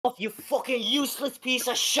you fucking useless piece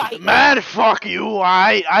of shit. Man, fuck you.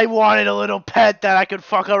 I wanted a little pet that I could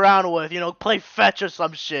fuck around with. You know, play fetch or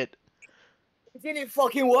some shit. It didn't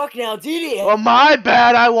fucking work now, did it? Well, my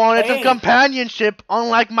bad. I wanted some Hey. companionship,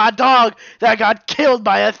 unlike my dog that got killed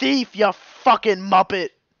by a thief, you fucking muppet.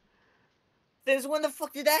 Since when the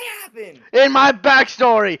fuck did that happen? In my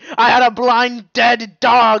backstory, I had a blind, dead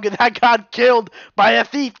dog that got killed by a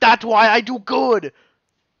thief. That's why I do good.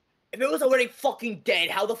 If it was already fucking dead,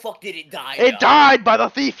 how the fuck did it die? It died by the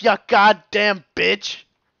thief, you goddamn bitch.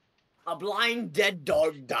 A blind dead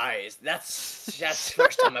dog dies. That's the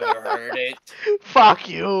first time I've ever heard it. Fuck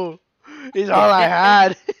you. He's all I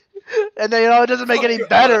had. And then, you know, it doesn't make Fuck any your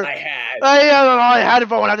better. all I had. I don't know, I had it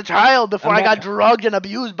for when I was a child before I got drugged and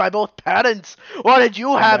abused by both parents. What did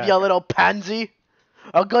you have, you little pansy?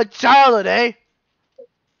 A good childhood, eh?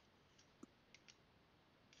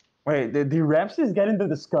 Wait, did Ramses get into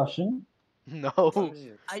discussion? No.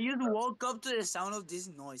 I just woke up to the sound of this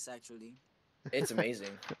noise, actually. It's amazing.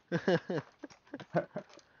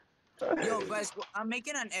 Yo, guys, I'm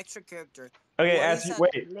making an extra character. Okay, What as is you that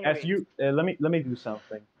wait, lyric? as you let me do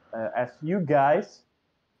something. As you guys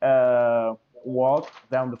walk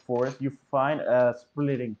down the forest, you find a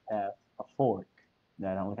splitting path, a fork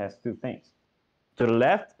that only has two things, to the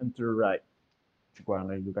left and to the right. Which one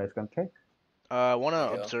are you guys gonna take? I want There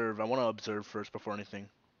to you go. observe. I want to observe first before anything.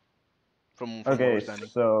 From where Okay, we're standing.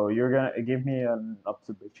 so you're gonna give me an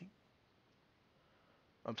observation.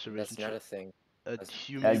 Observation That's not a check. thing. A That's-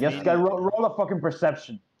 human Yes, being. guys, roll a fucking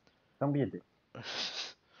perception. Don't be a dick.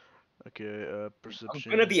 Okay, I'm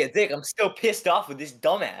perception. gonna be a dick. I'm still pissed off with this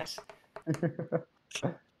dumbass.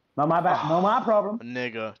 Not my bad. No, my problem.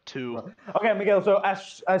 Nigga, 2. Okay, Miguel. So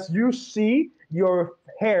as you see, your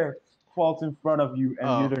hair falls in front of you, and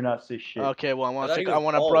Oh. you do not see shit. Okay, well, I thought he I was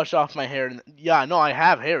want to bald. brush off my hair. Yeah, no, I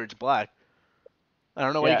have hair. It's black. I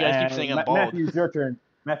don't know why you guys keep and saying I'm bald. Matthew, it's your turn.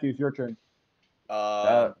 Matthew, it's your turn.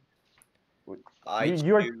 I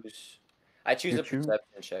you're- choose. I choose you a choose?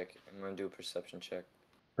 perception check. I'm gonna do a perception check.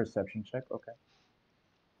 Perception check. Okay.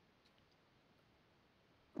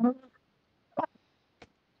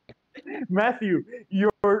 Matthew,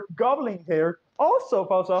 your goblin hair also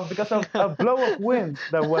falls off because of a blow of wind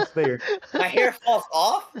that was there. My hair falls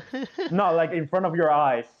off? No, like in front of your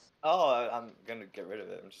eyes. Oh, I'm gonna get rid of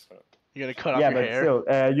it. I'm just gonna. You're gonna cut off Yeah, your but hair? still,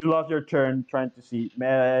 you lost your turn trying to see.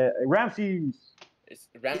 Ramses. Is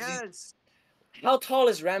Ramses? Yes. How tall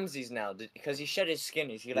is Ramses now? Because he shed his skin.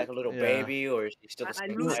 Is he like a little Yeah. baby, or is he still the I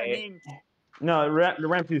same lose an height? inch. No,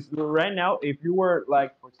 Ramses. Right now, if you were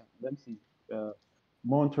like, for example, let me see,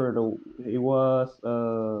 Moon Turtle, he was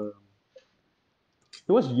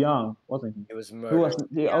young, wasn't he? It was He murder. was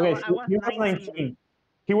Yeah, okay. I was he was 19.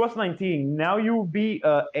 He was 19. Now you'll be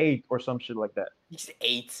 8 or some shit like that. He's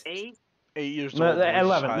 8. 8? 8 years No, old. he's a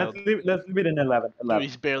 11. child. Let's leave it in 11. Dude, 11.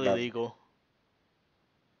 he's barely 11. legal.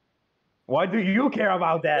 Why do you care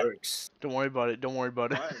about that? Works. Don't worry about it. Don't worry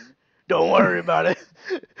about it. Don't worry about it.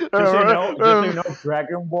 Just so you know,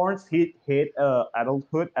 Dragonborns hit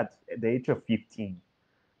adulthood at the age of 15.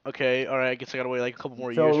 Okay, alright, I guess I gotta wait like a couple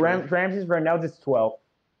more So years. for him. Ramses right now is 12.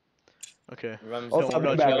 Okay. Ramses, Also, Don't- I'll be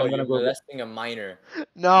don't back. you yo, I'm you're gonna go. molesting a minor.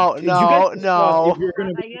 No, You no, guys discuss no. If you're gonna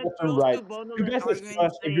I go get left or close right. to both of You them guys arguing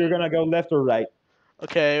discuss if saying- you're gonna go left or right.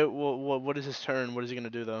 Okay, well, what is his turn? What is he gonna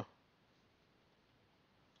do though?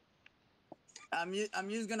 I'm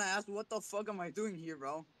just gonna ask, what the fuck am I doing here,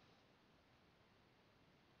 bro?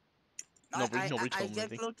 Nobody told me I get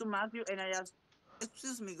anything. close to Matthew and I ask,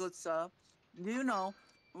 excuse me, good sir, do you know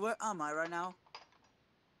where am I right now?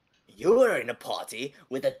 You're in a party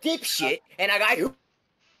with a dipshit and a guy who.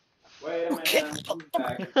 Wait a minute, I'm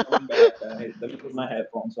back. I'm back. Let me put my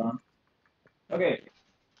headphones on. Okay,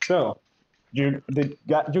 so you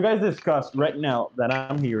guys discuss right now that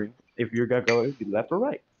I'm hearing if you're gonna go left or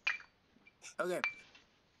right. Okay.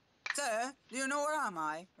 Sir, do you know where am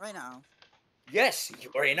I right now? Yes,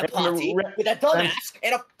 you're in a And party Ra- with a dumbass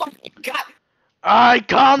and a fucking cat. Alright,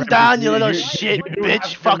 calm down, you little you shit, do bitch,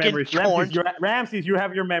 have your fucking memories. torn. Ramses, you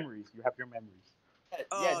have your memories. You have your memories.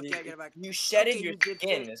 Oh, Yeah, okay, I get it back. you shedded Okay, your you did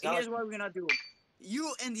skin. it. It's not Here's like what we're gonna do.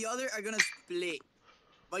 You and the other are gonna split.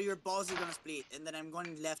 But your balls are gonna split, and then I'm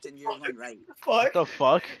going left and you're going right. fuck. What the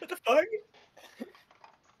fuck? What the fuck?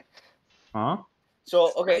 Huh? So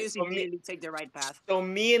I okay, just so me, clearly take the right path. so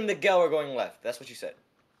me and Miguel are going left. That's what you said.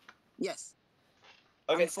 Yes.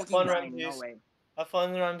 Okay, I'm have fucking fun, blind, Ramses. no way. Have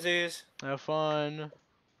fun, Ramses. Have fun.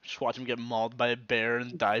 Just watch him get mauled by a bear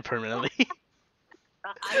and die permanently.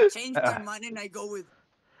 I change my mind and I go with.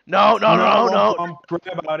 No, no, no, no. Pray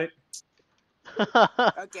about it.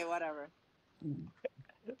 Okay, whatever.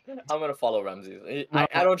 I'm gonna follow Ramses. No.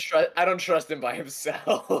 I don't trust him by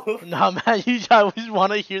himself. Nah, man, I always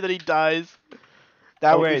want to hear that he dies.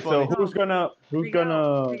 That would be Okay, so funny. who's gonna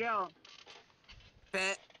Miguel.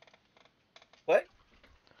 Pet. What?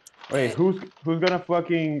 wait, Pet. who's gonna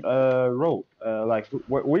fucking roll? Like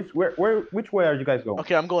which way are you guys going?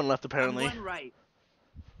 Okay, I'm going left I'm apparently. going right.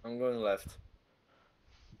 I'm going left.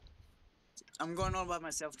 I'm going all by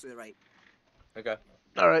myself to the right. Okay.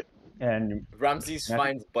 All right. And Ramses Matthew?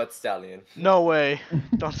 finds butt stallion. No way.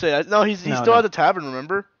 Don't say that. No, he's No, still no. at the tavern.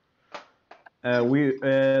 Remember?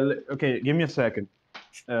 okay, give me a second.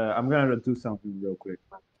 I'm gonna do something real quick.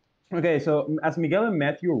 Okay, so as Miguel and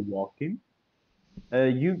Matthew are walking,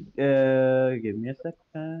 you give me a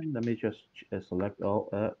second. Let me just select all.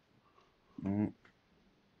 Mm,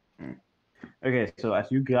 mm. Okay, so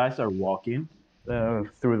as you guys are walking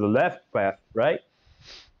through the left path, right?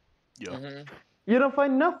 Yeah. Mhm. You don't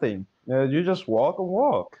find nothing. You just walk and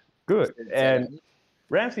walk. Good. And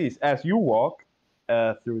Ramses, as you walk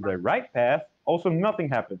through the right path, also nothing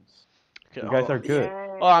happens. Okay, You hold guys on. are good.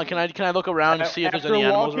 Hold on. Can I look around and see if there's After any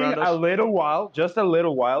animals walking around a us? little while, just a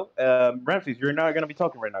little while, Ramses, you're not gonna be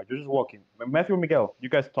talking right now. You're just walking. Matthew and Miguel, you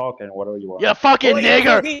guys talk and whatever you want. You fucking Oh, you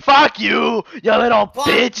nigger! fucking- Fuck you! You little Fuck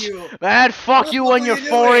bitch! you! Man, fuck What you the and fuck your are you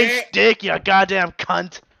doing, 4-inch eh? dick, you goddamn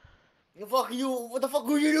cunt! The fuck you? What the fuck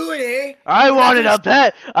were you doing, eh? I You're not wanted doing a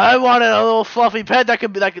pet! I wanted a little fluffy pet that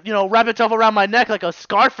could be like, you know, wrap itself around my neck like a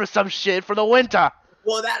scarf or some shit for the winter!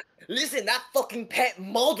 Well, that fucking pet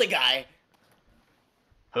mauled the guy.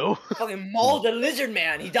 Who? Fucking mauled the lizard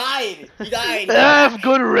man. He died. He died. Ah,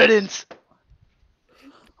 good riddance!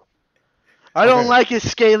 I don't Okay. like his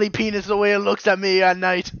scaly penis the way it looks at me at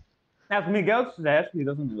night. As Miguel says, he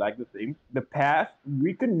doesn't like the thing. The path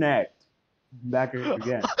reconnect back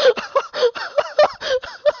again.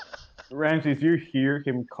 Ramses, you hear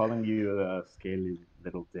him calling you a scaly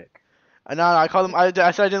little dick. No, I called him. I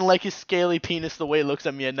said I didn't like his scaly penis the way it looks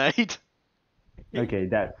at me at night. Okay,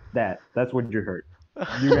 that's what you heard.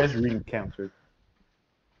 You guys re-encountered.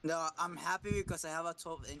 No, I'm happy because I have a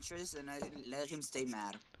 12 inches and I let him stay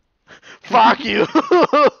mad. Fuck you.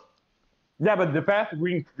 Yeah, but the path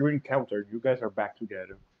re-encountered. You guys are back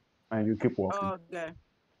together, and you keep walking. Okay.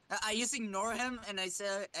 I just ignore him and I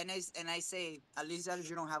say I say at least that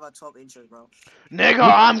you don't have a 12 inches, bro. Nigga,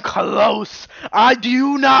 I'm close. I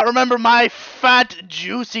do not remember my fat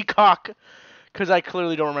juicy cock, cause I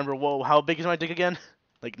clearly don't remember. Whoa, how big is my dick again?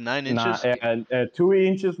 Like 9 inches. Nah, 2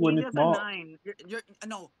 inches when He's it's just a small. 9.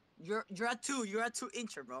 You're at 2. You're at 2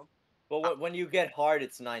 inches, bro. But when you get hard,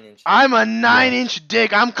 it's 9 inches. I'm a 9-inch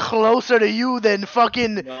dick. I'm closer to you than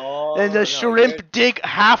fucking No, than the no, shrimp dick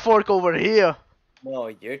half orc over here. No,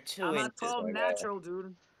 you're 2 I'm inches. at 12 my guy. natural,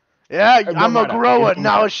 dude. Yeah, don't I'm a matter. grower, It don't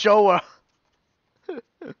now matter. a shower.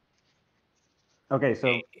 Okay,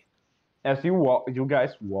 so as you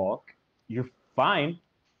guys walk, you find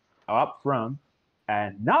up front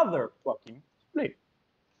another fucking split.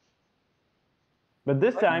 But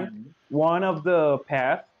this time, one of the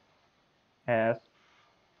paths has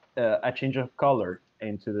a change of color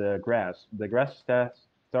into the grass. The grass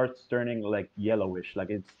starts turning like yellowish, like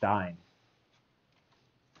it's dying.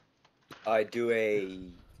 I do a.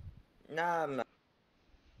 Nah, I'm not.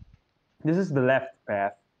 This is the left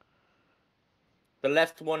path. The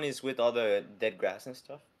left one is with all the dead grass and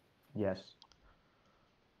stuff. Yes.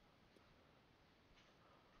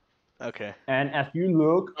 Okay. And as you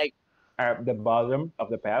look Like- at the bottom of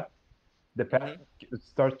the path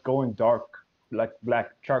starts going dark, like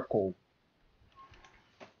black charcoal.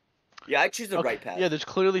 Yeah, I choose the Okay. right path. Yeah, there's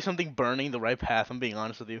clearly something burning the right path. I'm being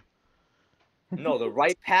honest with you. No, the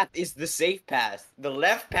right path is the safe path. The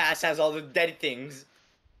left path has all the dead things.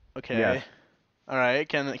 Okay. Yes. All right.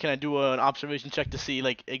 Can I do an observation check to see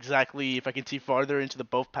like exactly if I can see farther into the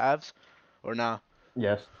both paths, or not?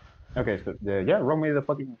 Yes. Okay, so roll me the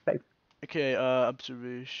fucking safe Okay.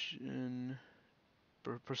 Observation.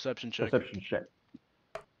 Perception check. perception check.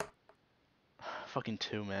 Fucking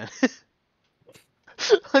 2, man.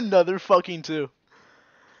 Another fucking 2.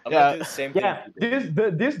 I'm Yeah. gonna do the same thing. Yeah,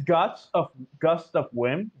 this gust of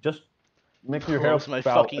wind just makes your hair Close my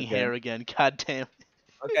fall fucking again. hair again. God damn.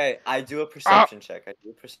 Okay, I do a perception check.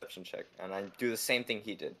 And I do the same thing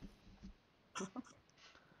he did.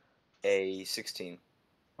 A 16.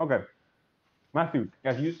 Okay, Matthew,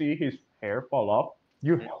 as you see his hair fall off,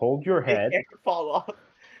 you hold your head, Fall off.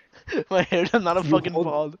 My hair does not have You fucking hold-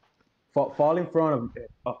 bald. fall in front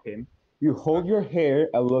of him. You hold your hair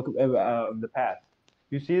and look at the path.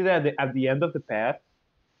 You see that at the end of the path,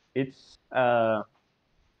 it's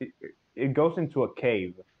it goes into a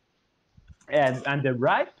cave, and the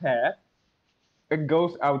right path it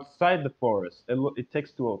goes outside the forest. It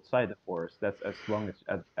takes to outside the forest. That's as long as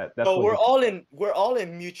that's So what we're all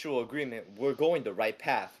in mutual agreement. We're going the right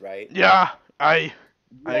path, right? Yeah, I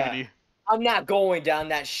Yeah. agree. I'm not going down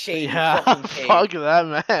that shady Yeah, fucking cave. fuck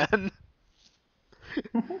that, man.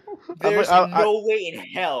 There's no way in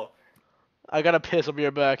hell. I gotta piss. I'll be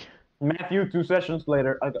right back. Matthew, 2 sessions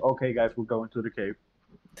later. Okay, guys, we're going to the cave.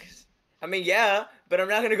 I mean, yeah, but I'm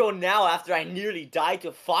not gonna go now after I nearly died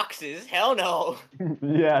to foxes. Hell no.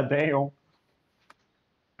 Yeah, damn.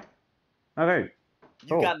 Okay.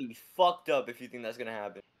 You got me fucked up if you think that's gonna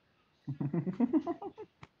happen.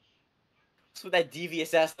 What's with that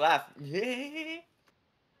devious ass laugh? Yeah.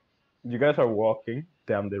 You guys are walking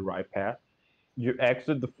down the right path. You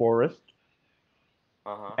exit the forest,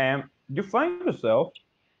 Uh-huh. and you find yourself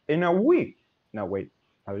in a week. No, wait.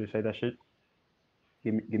 How do you say that shit?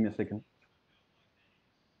 Give me a second.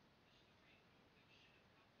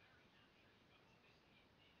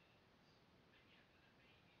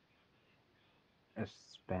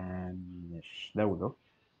 Spanish. There we go.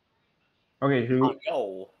 Okay, so Oh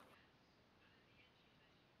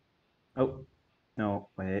no. oh no,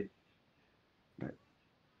 wait. There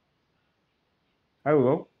we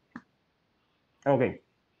go. Okay,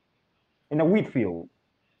 in a wheat field.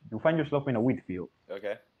 You find yourself in a wheat field.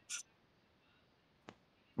 Okay.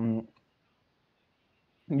 Mm.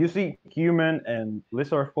 You see human and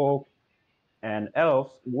lizard folk and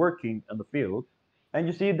elves working in the field, and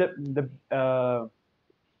you see the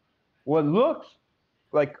what looks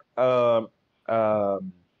like not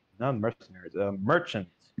mercenaries,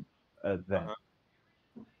 merchants then. Uh-huh.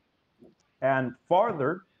 And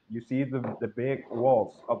farther, you see the big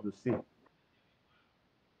walls of the city.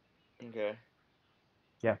 Okay.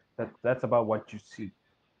 Yeah, that's about what you see.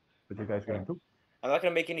 What you guys gonna do? I'm not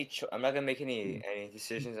gonna make any. I'm not gonna make any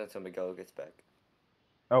decisions until Miguel gets back.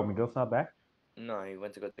 Oh, Miguel's not back. No, he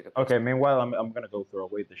went to go take a piss. Okay, meanwhile, I'm gonna go throw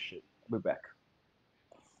away this shit. I'll be back.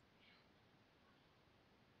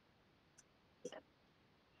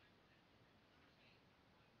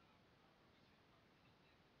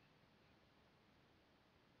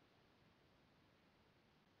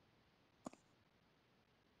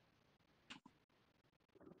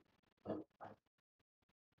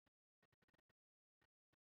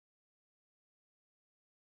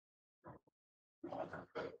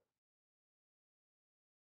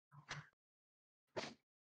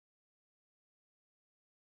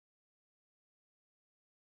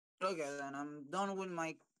 Okay, then I'm done with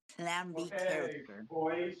my Plan B Okay, character.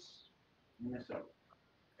 boys. Is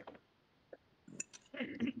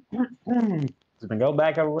Miguel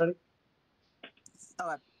back already?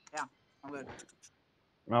 Okay, yeah, I'm good.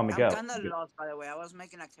 No, I'm Miguel. kind of lost, by the way. I was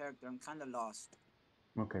making a character. I'm kind of lost.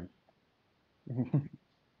 Okay.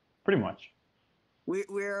 Pretty much.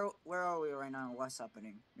 Where are we right now? What's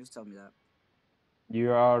happening? Just tell me that.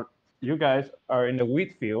 You guys are in the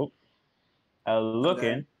wheat field, Okay.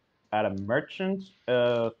 looking at a merchant's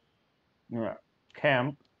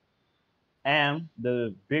camp and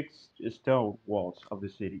the big stone walls of the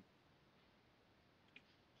city.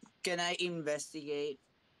 Can I investigate?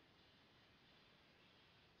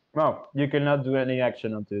 No, you cannot do any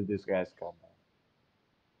action until this guy's come.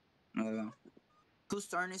 Whose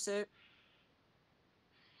turn is it?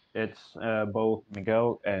 It's both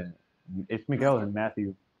Miguel and it's Miguel Matthew. and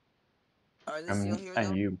Matthew Are they still here though?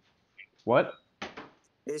 and you. What?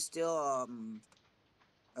 It's still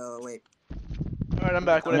wait. All right, I'm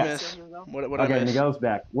back. What I Miguel's miss? still here though? What I Okay, miss? Miguel's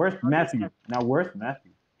back. Where's Oh, this Matthew? Now where's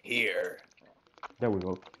Matthew? Here. There we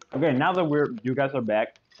go. Okay, now that you guys are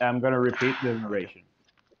back, I'm gonna repeat the narration.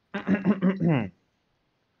 Give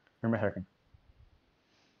me a second.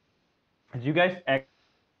 As you guys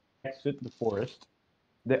exit the forest,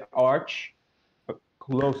 the arch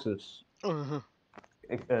closes, Uh-huh.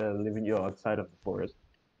 leaving you outside of the forest.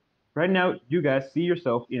 Right now, you guys see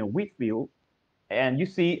yourself in a wheat field, and you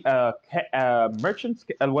see a merchant's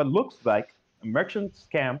what looks like a merchant's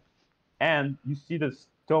camp, and you see the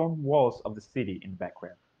stone walls of the city in the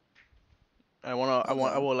background. I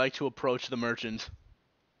would like to approach the merchant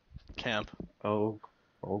camp. Oh,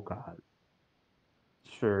 oh God.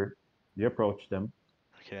 Sure, you approach them.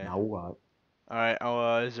 Okay. Now what? All right.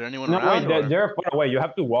 Is there anyone No, wait, around or? they're far away. You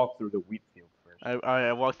have to walk through the wheat field first.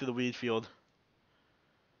 I walk through the weed field.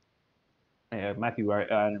 Matthew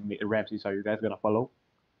and Ramses, are you guys gonna follow?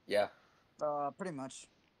 Yeah. Pretty much.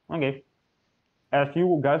 Okay. As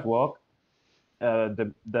you guys walk,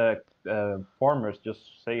 the farmers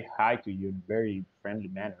just say hi to you in a very friendly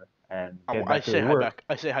manner and get I back to say the hi work. back.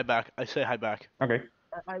 I say hi back. I say hi back. Okay.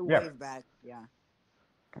 I Yeah. wave back. Yeah.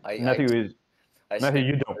 I Matthew, I Matthew, snip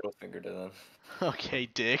you my don't. middle finger to them. Okay,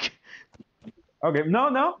 dick. Okay,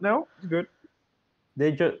 no, it's good.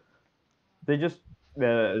 They just they just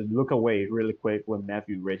look away really quick when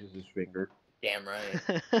Matthew raises his finger. Damn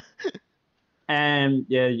right. And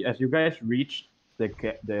yeah, as you guys reach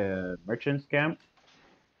the merchant's camp,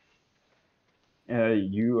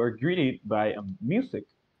 you are greeted by music.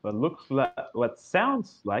 What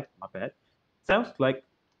sounds like my bad, sounds like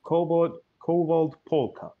cobalt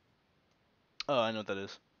polka. Oh, I know what that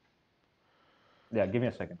is. Yeah, give me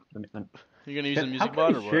a second. You're gonna use the How music can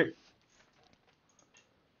bot we or what? share?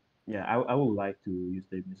 Yeah, I would like to use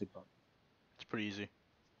the music bot. It's pretty easy.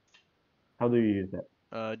 How do you use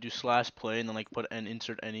that? Do slash play and then like put and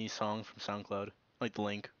insert any song from SoundCloud, like the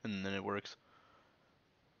link, and then it works.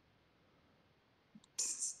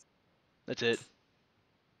 That's it.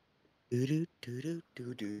 I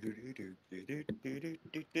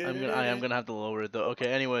am gonna have to lower it though.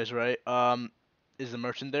 Okay. Anyways, right. Is the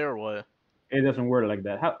merchant there or what? It doesn't work like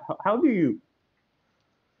that. How do you?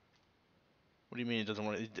 What do you mean it doesn't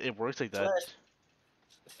work? It works like that.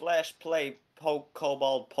 Slash play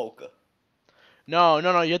cobalt polka. No,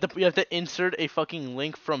 no, no. You have to insert a fucking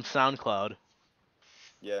link from SoundCloud.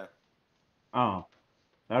 Yeah. Oh,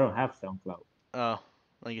 I don't have SoundCloud. Oh,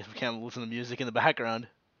 I guess we can't listen to music in the background.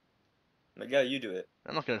 Miguel, you do it.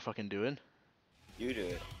 I'm not gonna fucking do it. You do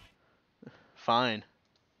it. Fine.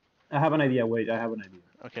 I have an idea. Wait, I have an idea.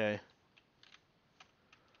 Okay.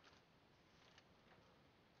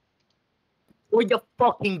 Or you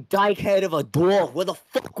fucking dykehead of a dwarf. Where the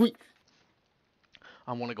fuck we?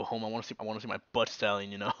 I want to go home. I want to see my butt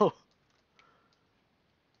stallion. You know. That's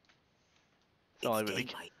all I really.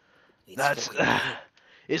 That's.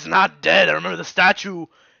 It's not dead. I remember the statue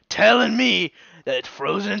telling me that it's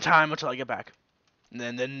frozen in time until I get back. And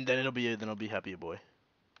then it'll be happy boy.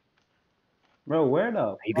 Bro, where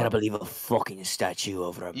the? You gotta believe a fucking statue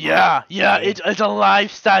over a Yeah, yeah. eh? It's a live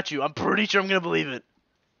statue. I'm pretty sure I'm gonna believe it.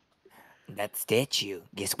 That statue.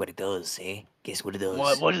 Guess what it does, eh? Guess what it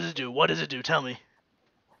does? What does it do? What does it do? Tell me.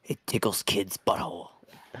 It tickles kids' butthole.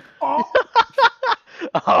 Oh,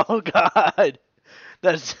 Oh God,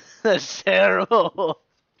 that's terrible.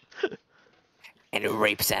 And it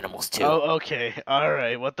rapes animals too. Oh, okay. All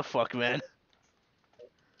right. What the fuck, man?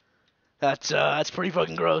 That's pretty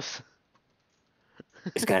fucking gross.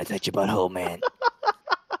 It's gotta touch your butthole, man.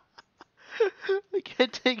 I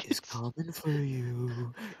can't take It's it. coming for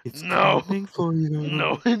you. It's No. coming for you.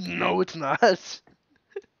 No, no, it's not.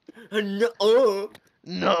 No.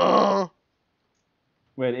 No.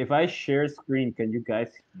 wait. If I share screen, can you guys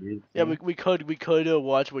hear it? Yeah, we could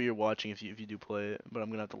watch what you're watching if you do play it, but I'm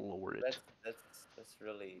gonna have to lower it. That's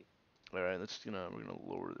really. All right, we're gonna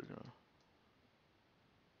lower it.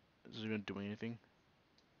 Is it even doing anything?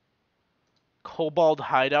 Cobalt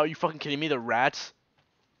hideout? You fucking kidding me? The rats?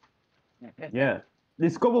 Yeah,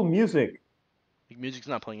 it's cobalt music. Like, music's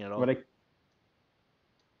not playing at all. But I,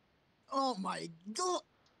 Oh my god.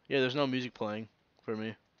 Yeah, there's no music playing for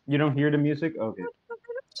me. you don't hear the music? Okay.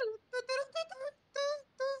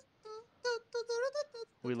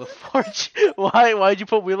 Wheel of Fortune. Why'd you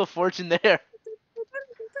put Wheel of Fortune there?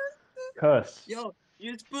 Cuss. Yo,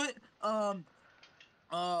 you just put find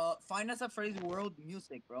us a phrase world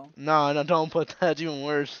music, bro. No, no, don't put that. It's even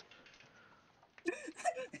worse.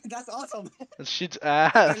 That's awesome. That shit's Okay,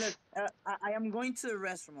 ass. look, I am going to the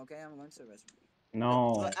restroom, okay? I'm going to the restroom.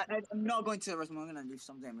 No. I'm not going to the restroom. I'm gonna leave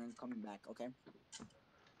something. I'm gonna coming back, okay?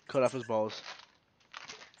 Cut off his balls.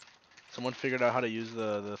 Someone figured out how to use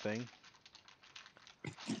the thing.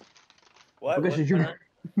 What? Okay, so you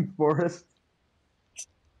Forest.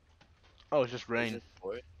 Oh, it's just rain.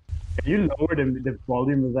 Can you lower the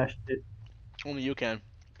volume of that shit? Only you can.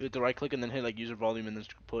 You hit the right click and then hit like user volume and then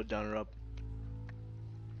pull it down or up.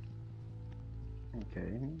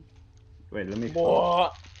 Okay. Wait, let me.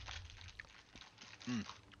 What?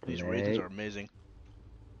 These Play. raisins are amazing.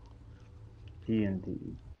 TNT.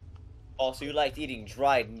 Oh, so you liked eating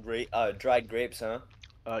dried grapes, huh?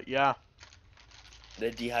 Yeah.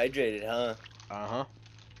 They're dehydrated, huh? Uh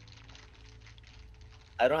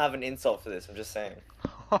I don't have an insult for this. I'm just saying.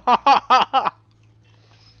 huh.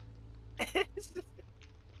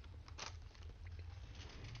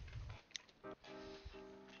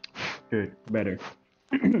 Good, better.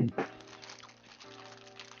 Why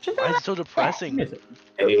is it so depressing?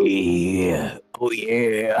 Hey, oh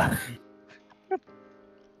yeah.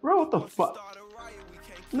 Bro, what the fuck?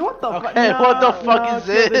 No, what the fuck? Okay, what the fuck is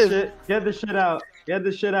this? Get the shit out. Get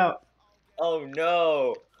the shit out. Oh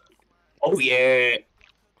no. Oh yeah.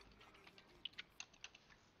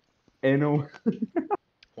 Ain't no.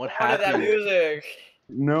 What None of that happened? music.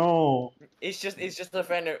 No. It's just a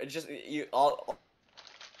friend. It's just you all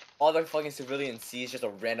all the fucking civilians see is just a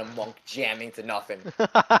random monk jamming to nothing,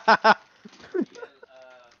 and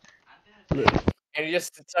he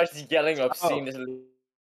just starts yelling obscene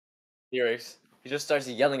lyrics. He just starts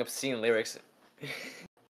yelling obscene lyrics.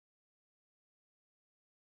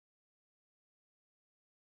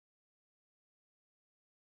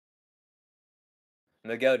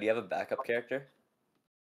 Miguel, do you have a backup character?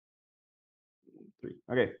 3.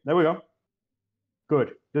 Okay, there we go.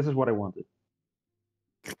 Good. This is what I wanted.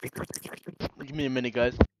 Give me a minute,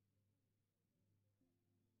 guys.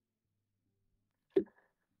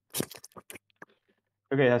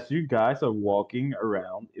 Okay, as you guys are walking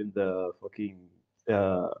around in the fucking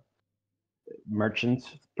uh, merchant's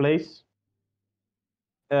place,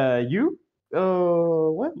 are you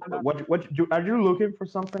looking for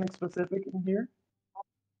something specific in here?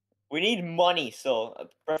 We need money, so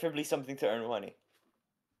preferably something to earn money.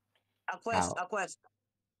 A quest. Ow. A quest.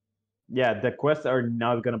 Yeah, the quests are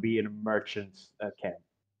not gonna be in a merchant's camp.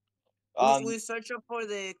 We search up for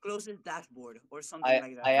the closest dashboard or something I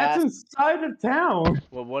like that. I That's asked inside the town.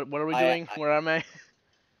 Well, what are we I- doing? Where am I?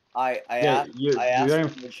 I Yeah, asked I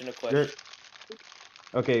asked the merchant a question.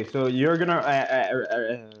 okay. So you're gonna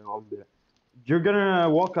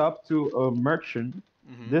walk up to a merchant.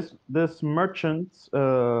 Mhm. This merchant's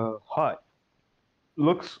hut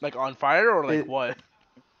looks. Like on fire or like It- what?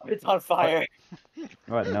 It's on fire.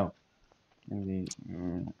 What? No.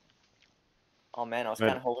 Mm, Oh man, I was Right.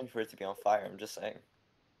 kind of hoping for it to be on fire. I'm just saying.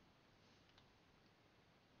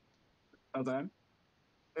 Okay.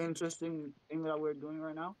 Interesting thing that we're doing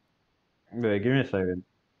right now. Wait, give me a second.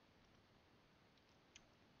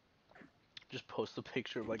 Just post a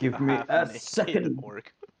picture of like Give a me half a naked second.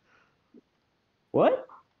 orc. What?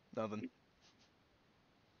 Nothing.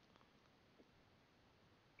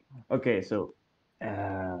 Okay, so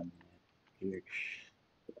um, here-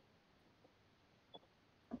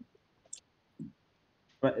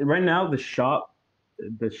 right now the shop.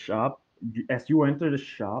 As you enter the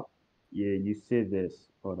shop, you see this.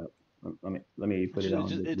 Hold up. Let me put it on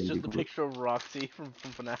the It's D&D just a group. picture of Roxy from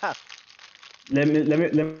FNAF. Let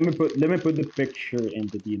me put the picture in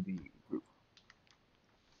the D&D group.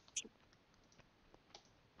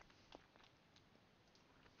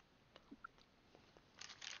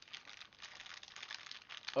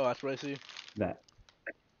 Oh, that's what I see. That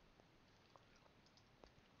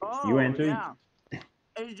you Oh enter. yeah.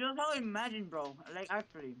 It's just how I imagine, bro. Like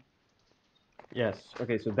actually. Yes.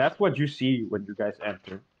 Okay, so that's what you see when you guys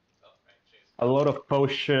enter. A lot of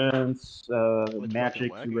potions, It's fucking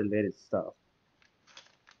magic wacky. related stuff.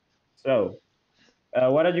 So,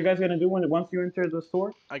 what are you guys gonna do once you enter the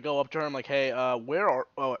store? I go up to her. I'm like, hey, where are?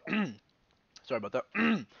 Oh, sorry about that.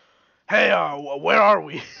 Hey, where are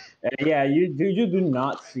we? Yeah, you do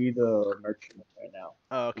not see the merchant right now.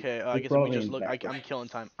 Okay, I He's guess if we probably just in the look, back room. I'm killing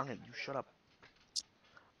time. I'm gonna you shut up.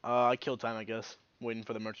 I killed time, I guess, waiting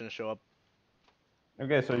for the merchant to show up.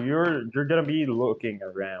 Okay, so you're gonna be looking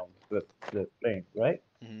around the thing, right?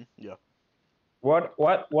 Yeah. What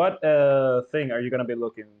thing are you gonna be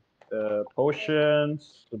looking?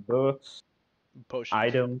 Potions, the books, Potions.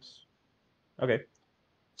 items. Okay,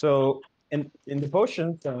 so in the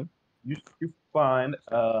potion thing, you find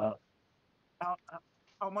How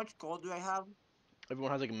much gold do I have?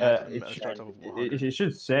 Everyone has like a max. it, A sh- starts off with it 100. it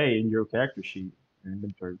should say in your character sheet your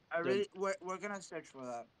inventory. We're gonna search for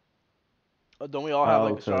that. Don't we all have Oh,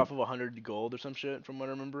 like start okay. off with 100 gold or some shit from what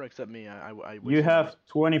I remember? Except me, I You wasted mine. have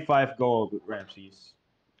 25 gold, Ramses.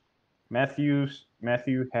 Matthew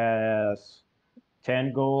has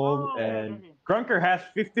 10 gold, Oh, okay, and okay. Crunker has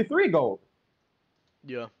 53 gold.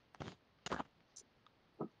 Yeah.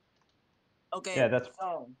 Okay, Yeah, that's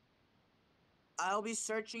so I'll be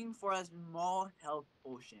searching for a small health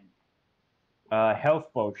potion.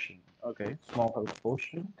 health potion. Okay, small health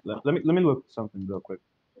potion. Let me look something real quick.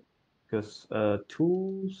 Because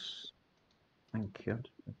tools. I can't.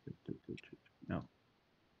 No.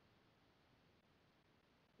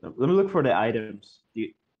 Let me look for the items.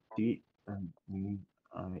 I.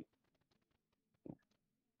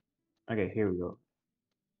 Okay, here we go.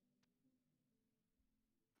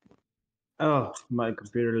 Oh, my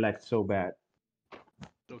computer lagged so bad.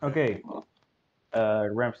 Okay,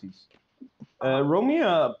 Ramses. Roll me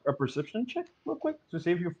a perception check real quick to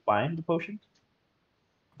see if you find the potion.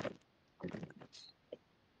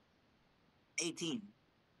 18.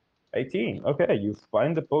 18. Okay, you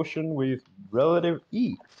find the potion with relative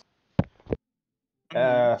ease.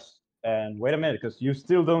 Mhm. And wait a minute, because you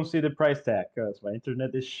still don't see the price tag, because my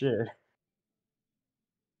internet is shit.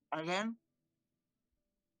 Again?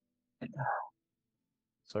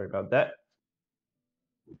 Sorry about that.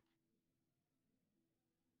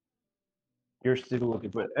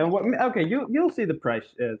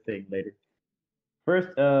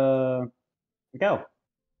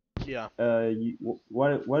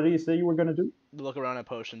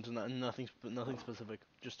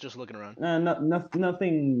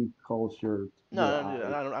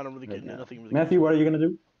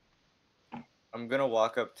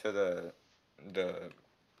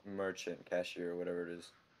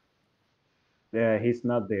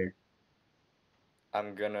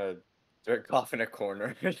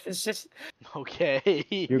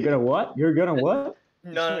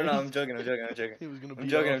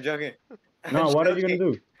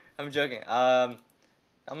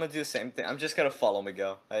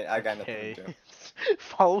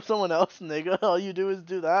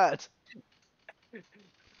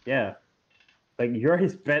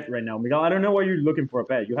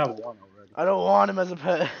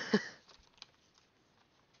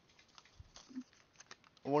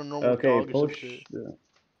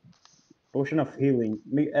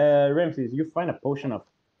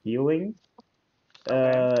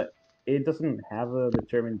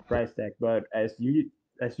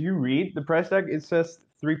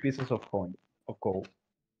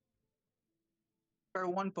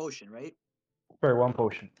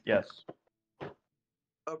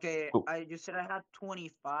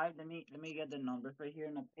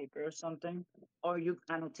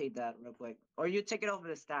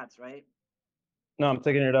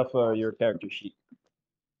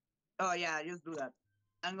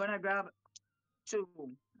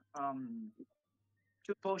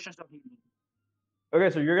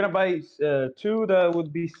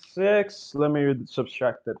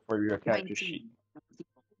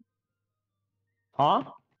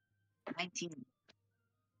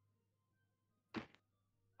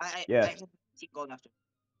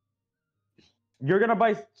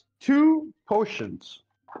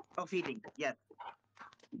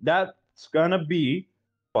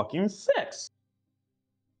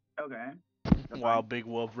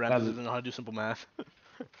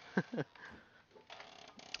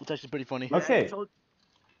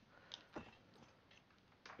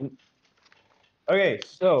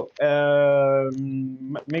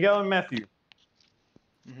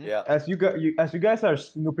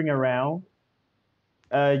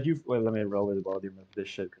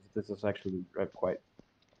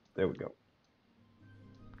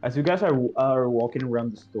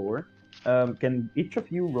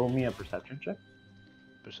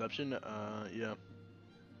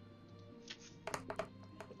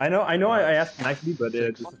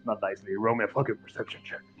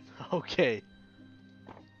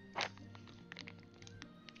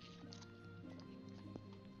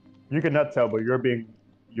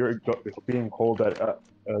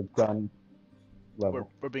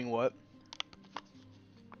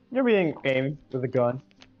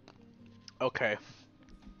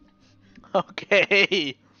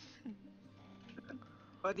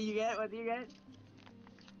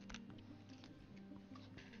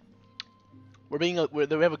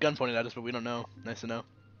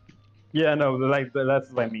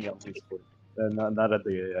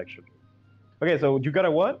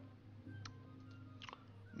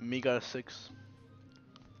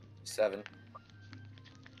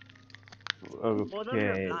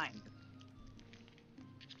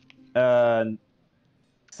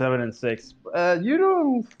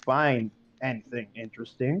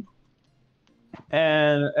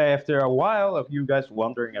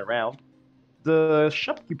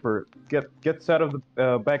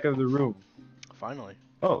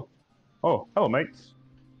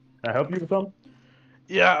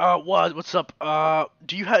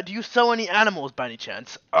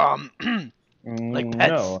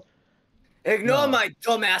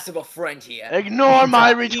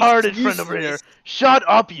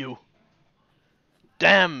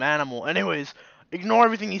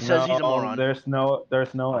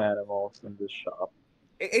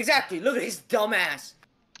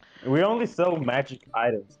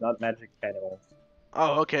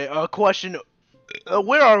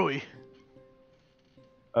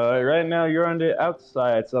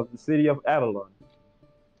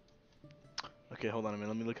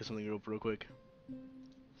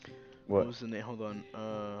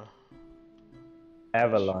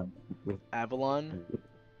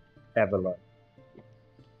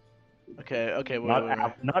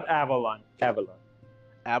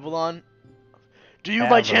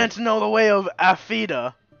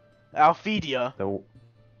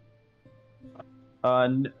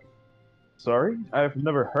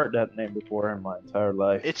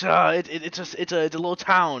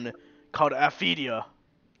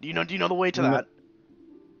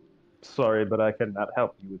 Sorry, but I cannot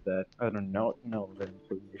help you with that. I don't know that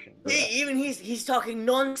information. For that. Even he's talking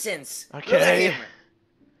nonsense. Look at Okay. him.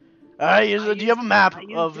 Alright, I do you have a use- map I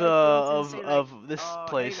use of the Deadpool to say, like, of this "Oh, hey,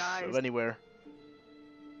 place guys." of anywhere?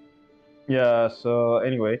 Yeah. So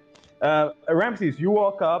anyway, Ramses, you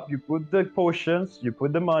walk up, you put the potions, you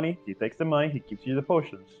put the money. He takes the money. He gives you the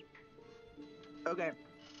potions. Okay.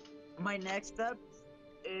 My next step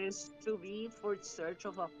is to be for search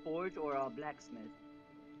of a forge or a blacksmith.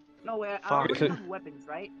 No, wait, I Fuck. already So- have weapons,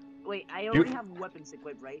 right? Wait, I You already have weapons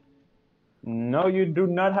equipped, right? no, you do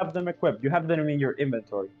not have them equipped. You have them in your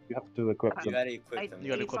inventory. You have to equip You them. gotta equip them. You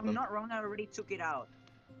gotta If equip I'm them. not wrong, I already took it out.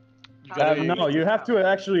 You How do gotta. I No, you take it have out? to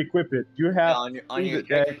actually equip it. You Yeah, have on your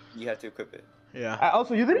deck, you have to equip it. Yeah.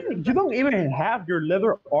 also you didn't. You don't even have your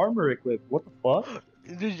leather armor equipped. What the fuck?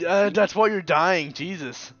 That's why you're dying,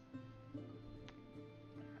 Jesus.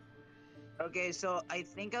 Okay, so I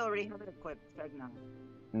think I already have it equipped. Check now.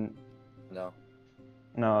 No.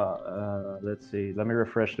 No. Let's see. Let me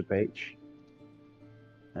refresh the page.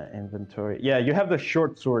 Inventory. Yeah, you have the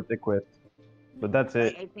short sword equipped, but that's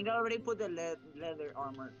it. I think I already put the leather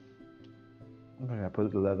armor. I'm gonna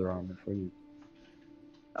put the leather armor for you.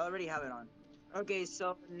 I already have it on. Okay,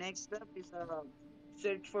 so next step is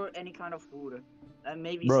search for any kind of food. And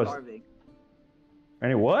maybe Bro, starving.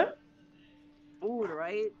 any what? Food,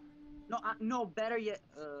 right? No, no. Better yet,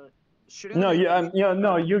 shouldn't No, I you, wait you know,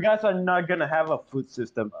 no, for- you guys are not gonna have a food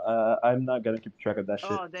system. I'm not gonna keep track of that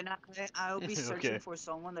shit. Oh, then I'll be searching Okay. for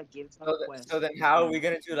someone that gives a So, quest. so then how are we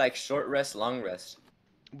gonna do like short rest, long rest?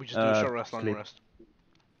 We just do a short rest, long Sleep. rest.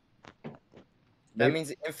 That Sleep.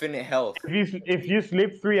 means infinite health. If you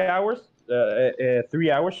sleep 3 hours,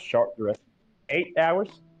 3 hours short rest, 8 hours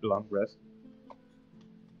long rest.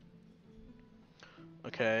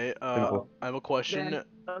 Okay. Simple. I have a question. Then,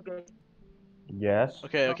 okay. Yes.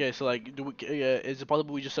 Okay. No. Okay. So like, is it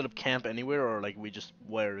possible we just set up camp anywhere, or like we just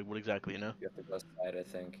where? What exactly? You know? You have to go outside, I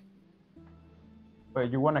think.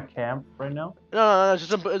 Wait, you want to camp right now? No. It's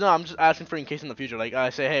just no. I'm just asking for in case in the future. Like I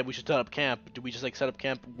say, hey, we should set up camp. Do we just like set up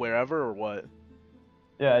camp wherever or what?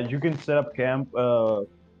 Yeah, you can set up camp,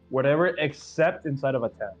 whatever, except inside of a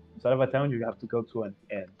town. Inside of a town, you have to go to an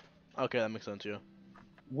inn. Okay, that makes sense. Yeah.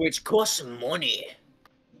 Which costs money.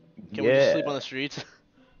 Can we just sleep on the streets?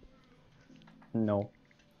 No.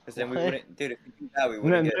 Because then we What? wouldn't, dude. If we do that, we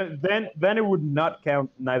wouldn't get. Then it would not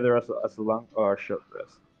count neither as a long or a short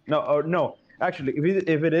rest. No. Actually,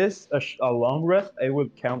 if it is a long rest, it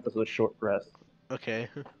would count as a short rest. Okay.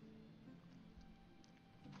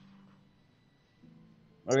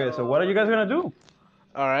 Okay, so what are you guys gonna do?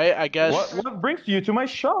 All right. I guess What brings you to my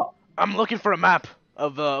shop? I'm looking for a map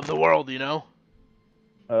of the world. You know.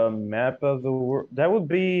 A map of the world. That would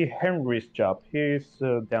be Henry's job. He's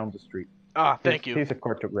down the street. Ah, thank you. He's a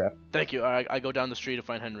cartographer. Thank you. All right. I go down the street to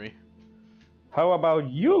find Henry. How about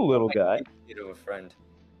you, little guy? You to a friend.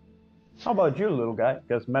 How about you, little guy?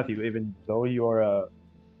 Because Matthew, even though you're a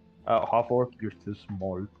half orc, you're still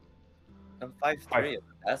small. I'm 5'3".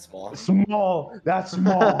 That's small. Small. That's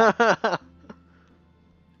small.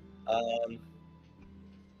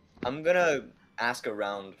 I'm gonna ask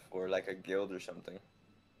around for like a guild or something.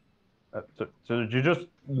 So you just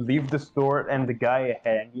leave the store and the guy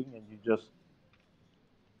hanging, and you just.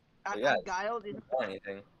 Yeah. Guile is I didn't want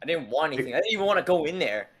anything. I didn't want anything. I didn't even want to go in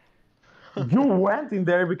there. You went in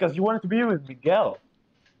there because you wanted to be with Miguel.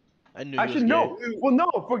 I knew Actually, he was no. Well,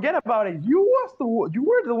 no. Forget about it. You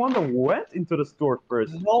were the one that went into the store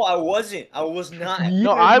first. No, I wasn't. I was not. gay.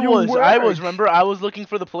 No, Yes, I you was. were. I was. Remember, I was looking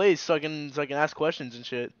for the place so I can ask questions and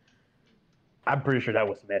shit. I'm pretty sure that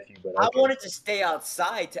was Matthew, but I okay. wanted to stay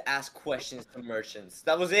outside to ask questions to merchants.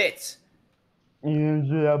 That was it.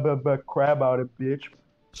 Yeah, but crab out it, bitch.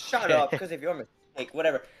 Shut up, because of your mistake.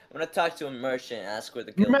 Whatever. I'm gonna talk to a merchant and ask where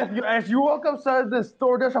the guild. Matthew, as you walk outside the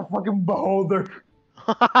store, there's a fucking beholder.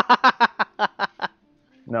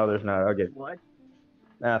 No, there's not. Okay. what?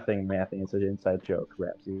 Nothing, Matthew. It's an inside joke.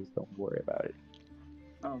 Rapsies, don't worry about it.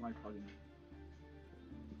 Oh my fucking.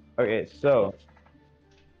 Okay, so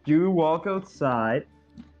you walk outside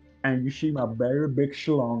and you see my very big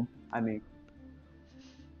schlong.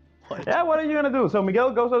 What? Yeah, what are you gonna do? So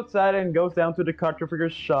Miguel goes outside and goes down to the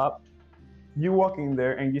cartographer's shop. You walk in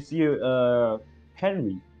there and you see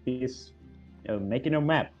Henry. He's making a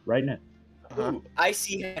map right now. Ooh, I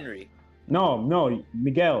see Henry. No,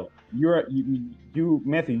 Miguel. You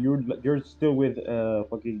Matthew. You're still with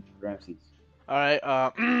fucking Ramses. All right.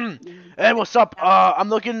 Hey, what's up? I'm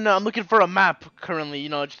looking for a map currently. You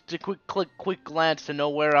know, just a quick glance to know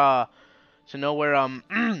where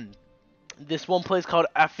this one place called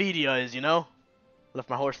Aphidia is. You know, left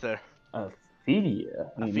my horse there.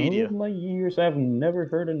 Ophelia. In all Ophelia. of my years, I've never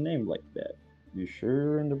heard a name like that. You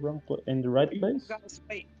sure in the in the right You place? guys,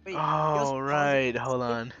 wait. Oh Just pause it. right, hold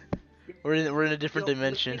on. We're in a different Yo,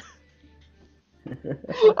 dimension. listen,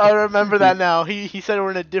 I remember that now. He said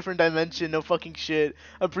we're in a different dimension. No fucking shit.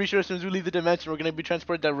 I'm pretty sure as soon as we leave the dimension, we're gonna be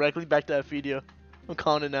transported directly back to Ophelia. I'm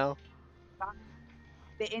calling it now.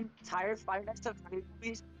 the entire Five Nights at Freddy's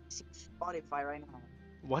movies is on Spotify right now.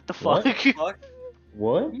 What the fuck? What? Fuck.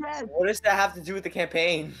 What? Yes. What does that have to do with the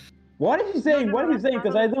campaign? What is he No, saying? no, What no. is he saying?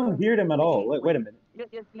 Because I don't hear them at all. Wait a minute.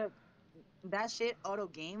 Just look. That shit auto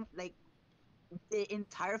game, like the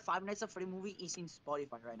entire Five Nights at Freddy movie is in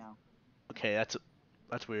Spotify right now. Okay,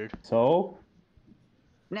 that's weird. So,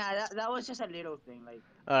 Nah, that was just a little thing, like.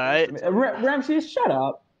 All right. Ramsey, shut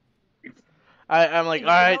up. I'm like, all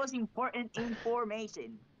right. That was important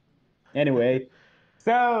information. Anyway,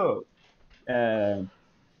 so, uh,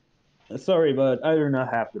 sorry, but I do not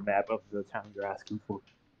have the map of the town you're asking for.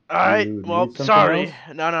 All right. You Well, need something sorry.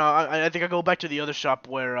 else? No. I think I go back to the other shop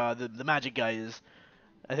where the magic guy is.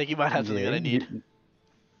 I think he might have something that I Okay, need.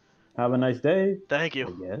 have a nice day. Thank I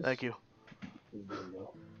you. guess. Thank you.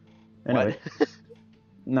 Anyway, What?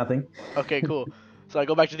 nothing. Okay, cool. So I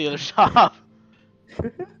go back to the other shop.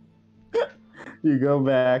 You go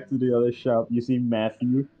back to the other shop. You see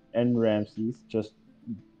Matthew and Ramses just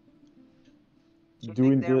You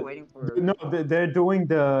doing think they're the waiting for? no, they're doing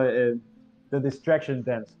the distraction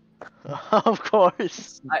dance. Of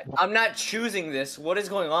course. I'm not choosing this. What is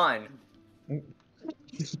going on?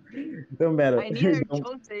 Don't matter. I neither Don't-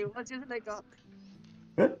 chose it. It was just like a.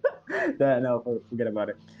 no, forget about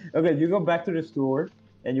it. Okay, you go back to the store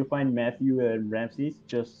and you find Matthew and Ramses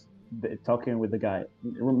just talking with the guy.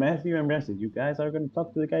 Matthew and Ramses, you guys are gonna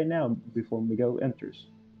talk to the guy now before Miguel enters.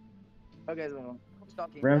 Okay, so who's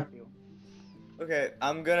talking? Ram- Matthew. Okay,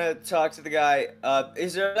 I'm gonna talk to the guy.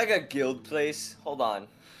 Is there like a guild place? Hold on.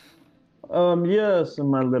 Yes,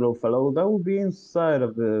 my little fellow, that will be inside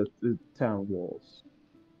of the town walls.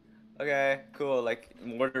 Okay, cool. Like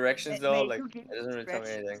more directions though. May Like you give it doesn't really tell me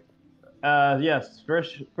directions? anything. Yes.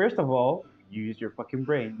 First of all, use your fucking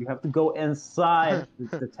brain. You have to go inside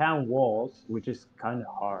the town walls, which is kind of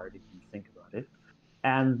hard if you think about it.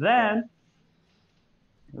 And then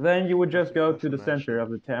you would just go to the center of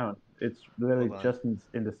the town. It's literally Hold on. just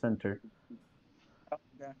in the center.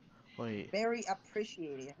 Okay. Wait. Very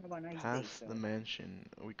appreciated. Have a nice day, Past sir. the mansion,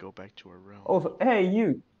 we go back to our realm. Also, hey,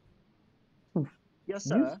 you. Yes, You-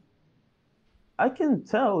 sir. I can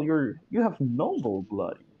tell you have noble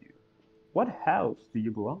blood in you. What house do you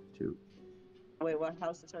belong to? Wait, what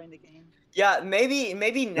houses are in the game? Yeah, maybe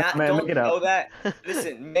not. Man, Don't make it up. tell that.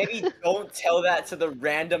 Listen, maybe don't tell that to the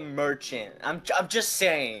random merchant. I'm just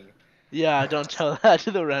saying. Yeah, don't tell that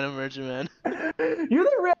to the random merchant man. You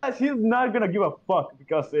didn't realize he's not gonna give a fuck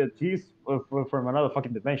because he's from another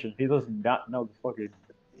fucking dimension. He does not know the fucking.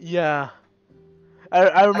 Yeah.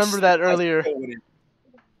 I remember that earlier. Still wouldn't.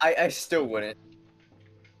 I still wouldn't.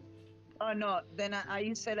 Oh no, then I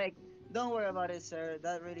you say like, don't worry about it, sir.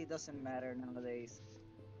 That really doesn't matter nowadays.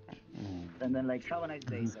 And then like, have a nice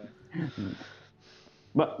day, sir.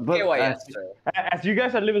 But Okay, why, as, yes, sir. as you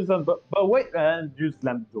guys are living some, but wait, and you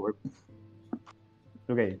slam the door.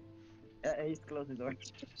 Okay, He's closed the door.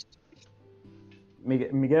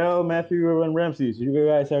 Miguel, Matthew, and Ramses. You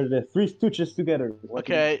guys are the three stooges together. What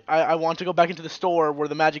do you- Okay, I want to go back into the store where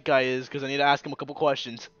the magic guy is because I need to ask him a couple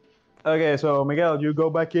questions. Okay, so Miguel, you go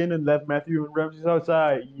back in and let Matthew and Ramses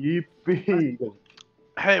outside. Yippee!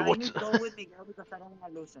 Hey, I what's just go with Miguel because I don't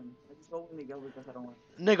want to lose him. I just go with Miguel because I don't want.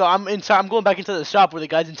 nigga? I'm inside. I'm going back into the shop where the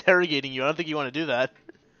guy's interrogating you. I don't think you want to do that.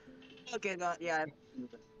 Okay, no, yeah.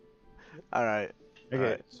 All right. Okay,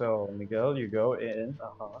 Alright. so Miguel, you go in.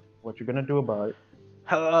 What you gonna do about it?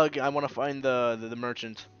 I want to find the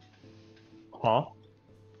merchant. Huh?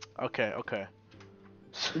 Okay.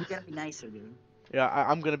 You gotta be nicer, dude. Yeah,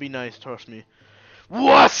 I'm gonna be nice. Trust me.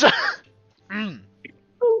 What's up?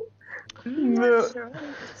 No.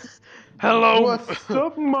 Hello. What's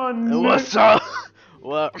up, man? What's up?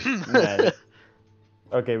 What? Man.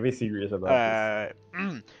 Okay, be serious about Alright.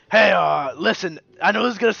 Hey, listen. I know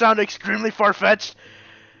this is gonna sound extremely far-fetched,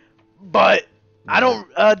 but I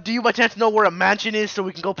don't. Do you by chance know where a mansion is so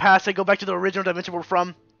we can go past it, go back to the original dimension we're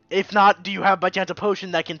from? If not, do you have by chance a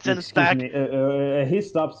potion that can send us back? Me. He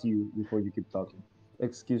stops you before you keep talking.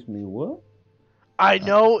 Excuse me, what? I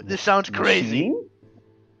know this sounds crazy. Machine?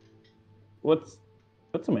 What's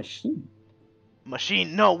a machine?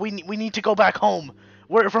 Machine. No, we need to go back home.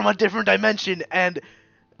 We're from a different dimension, and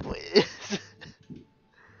do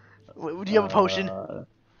you have a potion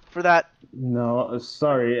for that? No,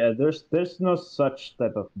 sorry. There's no such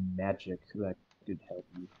type of magic that could help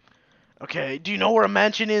you. Okay, do you know where a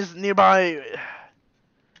mansion is nearby?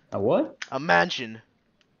 A what? A mansion.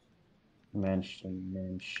 Mansion.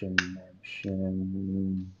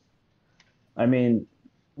 I mean,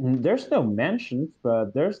 there's no mansions,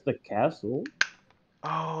 but there's the castle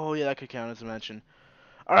Oh, yeah, that could count as a mansion.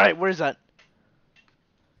 Alright, where's that?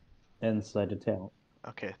 inside the town.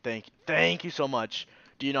 Okay, thank you so much.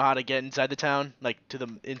 Do you know how to get inside the town? Like, to the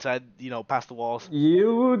inside, past the walls?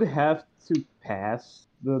 You would have to pass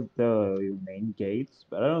the main gates,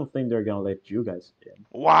 but I don't think they're gonna let you guys in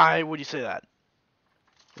Why would you say that?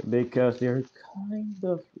 because they're kind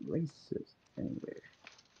of racist anyway.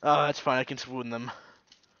 Oh, that's fine, I can swoon them.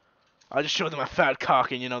 I'll just show them a fat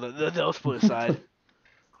cock and, they'll split aside.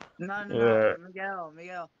 No, Uh,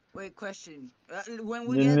 Miguel. Wait, question. When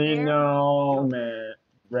we get you there, know, yo, man,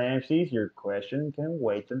 Ramses, your question can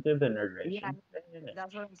wait until the yeah, narration that's finish.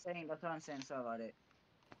 what I'm saying. That's what I'm saying. So about it.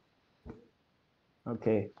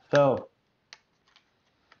 Okay, so,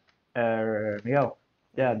 Miguel,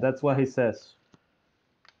 yeah, that's what he says.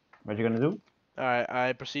 What you gonna do? Alright,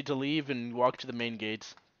 I proceed to leave and walk to the main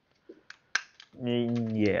gates.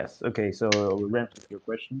 Yes. Okay, so Ramses, your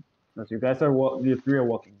question. As you guys are you three are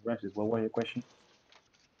walking. Ramses, what was your question?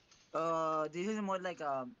 This is more like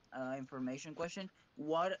a information question.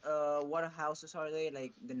 What houses are they?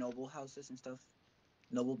 Like the noble houses and stuff.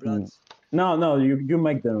 Noble Hmm. bloods. No, you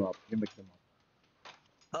make them up. You make them up.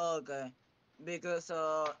 Oh, okay. Because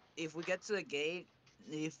if we get to the gate,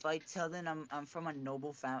 if I tell them I'm from a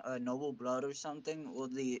noble blood or something,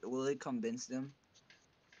 will it convince them?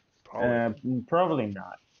 Probably. Probably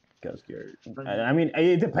not, because you're. But I mean,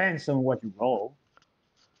 it depends on what you roll.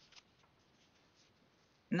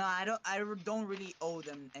 no, I don't. Don't really owe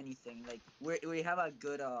them anything. Like we have a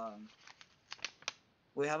good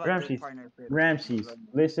we have a good Ramses, partnership. in Ramses, blood.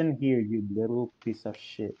 listen here, you little piece of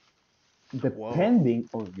shit. Whoa. Depending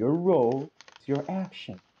on your role, it's your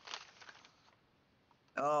action.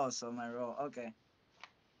 Oh, so my role. Okay.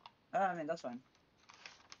 I mean that's fine.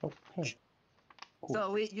 Okay, cool.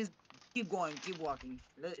 So we just keep going, keep walking.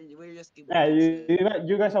 We just keep Yeah, walking. So,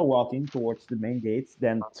 you guys are walking towards the main gates.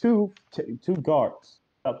 Then two guards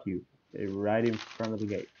stop you right in front of the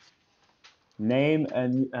gates. Name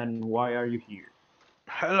and why are you here?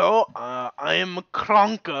 Hello, I am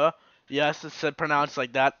Kronka. Yes, it's pronounced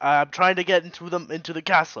like that. I'm trying to get into the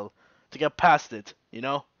castle, to get past it. You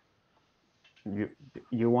know? You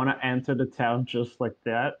you want to enter the town just like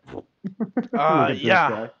that? Look at this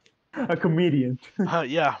Yeah, guy, a comedian.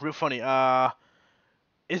 yeah, real funny.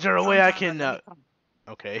 Is there a way I Conquer, can? let me talk.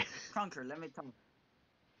 Okay. Conquer, let me talk.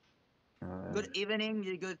 Uh, Good evening,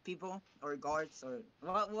 you good people or guards or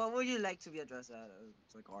what would you like to be addressed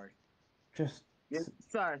as a guard? just Yes,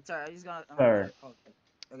 sir. I'm gonna sir. call.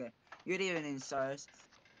 Okay. Good evening, sirs.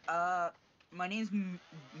 My name's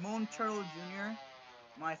Moon Turtle Junior.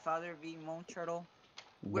 My father being Moon Turtle.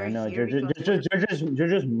 I We're know here because we're you're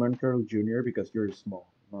just Montreal Junior because you're small,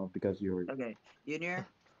 not because you're. okay, Junior,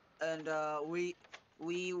 and we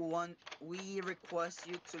request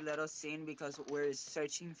you to let us in because we're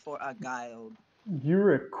searching for a guile. You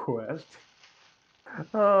request.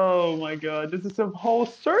 Oh my god, this is a whole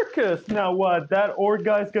circus! Now what? That old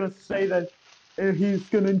guy's gonna say that he's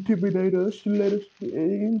gonna intimidate us to let us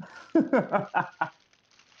in.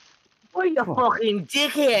 What you Fuck. fucking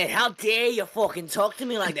dickhead? How dare you fucking talk to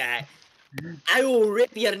me like that? I will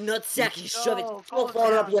rip your nutsack and shove it No, so calm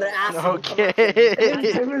far up down, your no, asshole. Okay.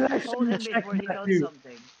 I told Intimidation him check, before he does Matthew.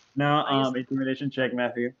 something. No, I just intimidation check,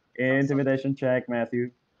 Matthew. I'm sorry. Intimidation check,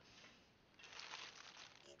 Matthew.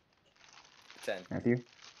 10. Matthew.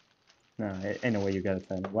 No, anyway, you gotta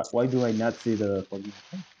tell me. Why do I not see the fucking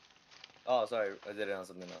thing? Oh, sorry. I did it on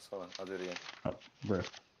something else. Hold on. I'll do it again. Oh, bro.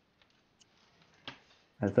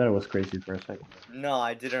 I thought it was crazy for a second. No,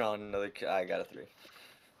 I did it on another. I got a 3.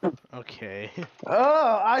 Okay.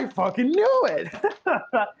 Oh, I fucking knew it!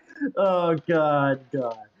 Oh god.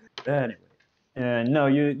 Anyway, no,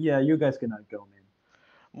 you guys cannot go, man.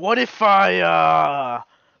 What if I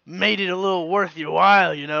made it a little worth your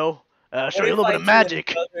while? Show What you a if little bit I of do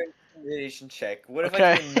magic. another intimidation check? What if I do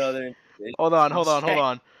Okay. another Hold on, intimidation hold on, hold check?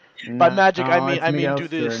 on. By magic, I No, mean it's I mean do Miguel's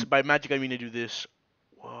this. turn. By magic, I mean to do this.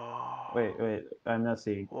 Whoa. Wait, I'm not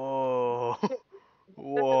seeing. Whoa. It's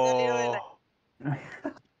a little bit Whoa. like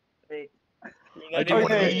You're I not do even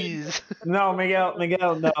one of Okay, doing. these. no, Miguel,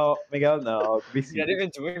 no. Be You're not serious. even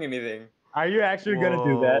doing anything. Are you actually gonna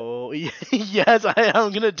do that? Whoa. Yes, I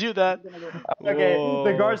am gonna do that. I'm gonna go. Okay,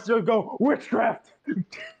 the Whoa. guards still go witchcraft.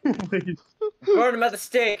 Please. Burn him at the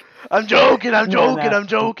stake. I'm joking. I'm Nah, joking. nah. I'm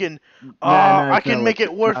joking. Nah, I it's not can make worth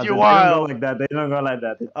it worth Nah, your they don't go while. like that. They don't go like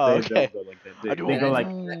that. Oh, They okay. don't go like that. I do. They go like,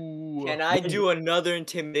 Can I do another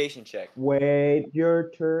intimidation check? wait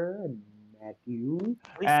your turn, Matthew.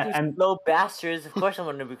 We And slow bastards. Of course I'm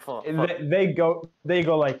gonna be full. they go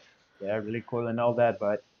like, yeah, really cool and all that,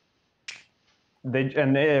 but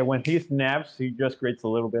when he snaps, he just creates a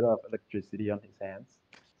little bit of electricity on his hands.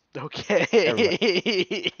 Okay.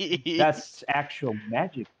 That's actual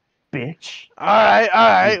magic, bitch. All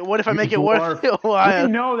right. What if I You make it worth dwarf. your We while?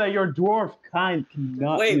 know that your dwarf kind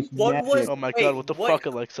cannot Wait, use what magic. was? Oh my wait, god, what the fuck,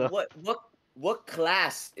 Alexa? What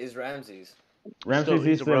class is Ramses? Ramses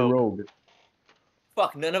He's is a a rogue. rogue.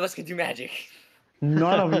 Fuck, none of us can do magic.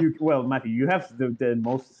 None of you. Well, Matthew, you have the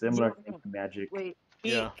most similar thing to magic. Wait,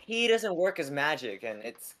 Yeah. He doesn't work as magic, and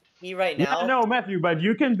it's he right Yeah, now. no, Matthew, but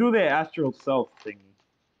you can do the astral self thingy.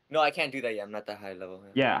 No, I can't do that yet. I'm not that high level.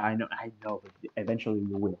 Yeah, I know. But eventually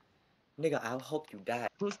you will. Nigga, I'll hope you die.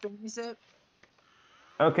 whose turn is it?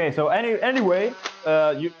 Okay, so anyway,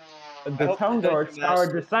 the hope town the guards dungeon are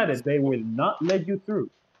master decided they will not let you through.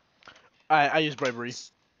 I use bravery.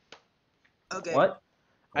 Okay. What?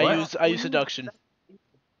 I What? use seduction.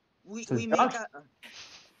 We Seduction? make a.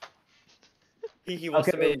 He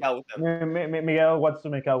wants to make out with them. Miguel wants to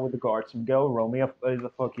make out with the guards. Miguel, roll me a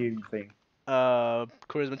fucking thing.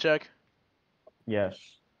 Charisma check. Yes.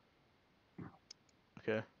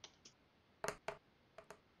 Okay.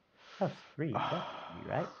 That's 3. That's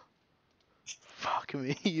 3, right? Fuck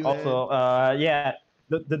me, man. Also, yeah,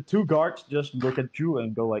 the two guards just look at you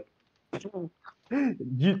and go like,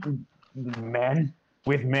 "You, men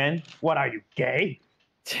with men? What are you, gay?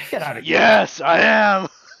 Get out of here!" Yes, I am.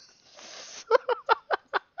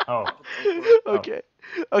 Oh, Okay.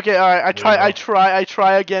 Okay. All right. I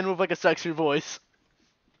try again with like a sexy voice.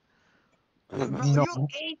 Bro, no, you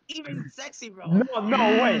ain't even sexy, bro.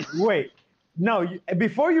 no, wait. No,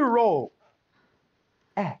 before you roll,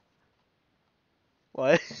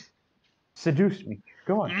 What? seduce me.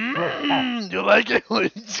 Go on. Roll, act. You like it?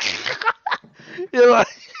 You like?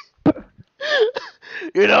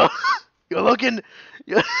 You know, you're looking.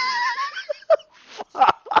 You're...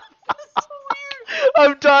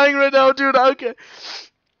 I'm dying right now, dude. Okay.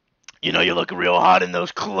 You know, you look real hot in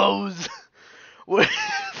those clothes. Fuck,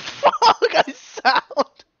 I sound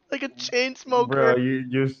like a chain smoker. Bro,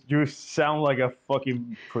 you sound like a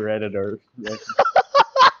fucking predator.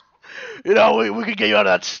 You know, we could get you out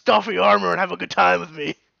of that stuffy armor and have a good time with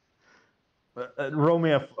me. Roll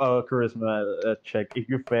me a charisma check. If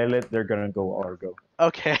you fail it, they're gonna go Argo.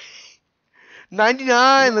 Okay.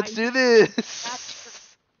 99. Let's do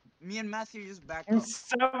this. Me and Matthew just back And up.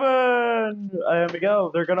 7!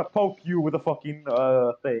 Miguel, they're gonna poke you with the fucking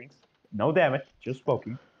things. No damage, just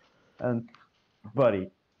poking. And,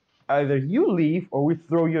 buddy, either you leave or we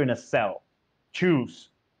throw you in a cell. Choose.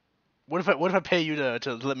 What if I pay you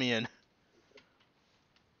to let me in?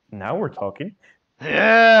 Now we're talking.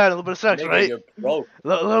 Yeah, a little bit of sex, Nigga, right? you're broke. A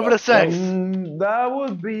little bit of sex. That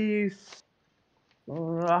would be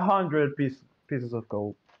 100 pieces of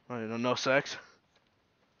gold. Oh, you know, no sex.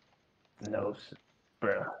 No,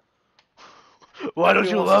 bro. Why don't Nobody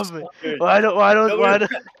you wants love to me? suck your- Why don't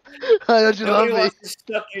you love Nobody me? wants to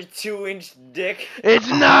suck your 2-inch dick. It's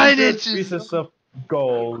 9 100 inches. pieces of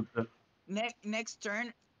gold. Next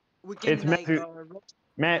turn, we can It's like.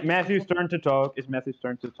 Matthew. Matthew's turn to talk. It's Matthew's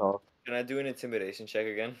turn to talk. Can I do an intimidation check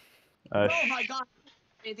again? Oh my god!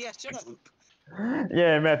 Yeah, shut up.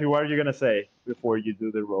 Yeah, Matthew, what are you gonna say before you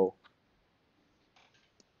do the roll?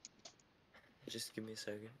 Just give me a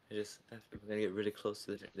second. I'm gonna get really close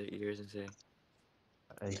to their ears and say,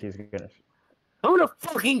 He's gonna. I'm gonna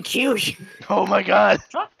fucking kill you. Oh my god.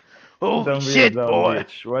 Holy Don't be a shit, dumb boy.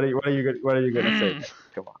 bitch. What are you gonna say?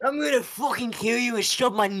 Come on. I'm gonna fucking kill you and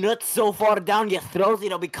shove my nuts so far down your throat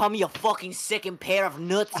it'll become your fucking second pair of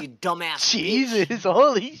nuts, you dumbass bitch. Jesus,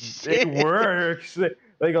 holy shit. It works.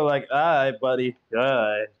 They go like, "Alright, buddy.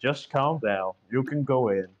 Just calm down. You can go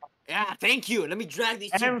in." Yeah, thank you. Let me drag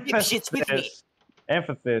these two dipshits with me.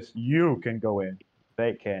 Emphasis. You can go in.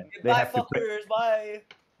 They can. They "Goodbye, have to pay. fuckers. Bye.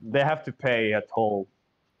 They have to pay a toll.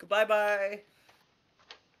 Goodbye, bye."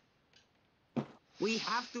 We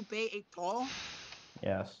have to pay a toll.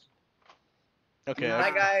 Yes. Okay. Yeah.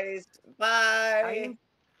 Bye, guys. Bye.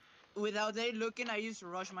 Without they looking, I just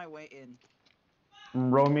rush my way in.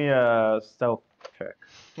 Roll me a stealth check.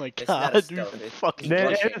 My It's not god, a dude. stealth, it's- Fucking It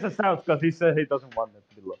rushing. is a stealth because he said he doesn't want them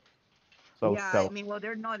to be looked. So yeah, stealth. I mean, while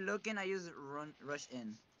they're not looking, I just rush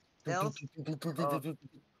in. Stealth.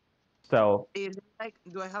 Stealth. Is it like,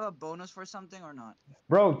 do I have a bonus for something or not?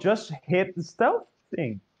 Bro, just hit the stealth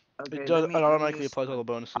thing. Okay, It does. It let me automatically use. applies all the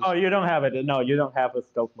bonuses. Oh, you don't have it. No, you don't have a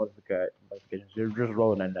stealth modification. You're just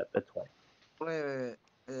rolling in that 20. Wait.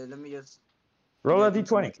 Let me just Roll a get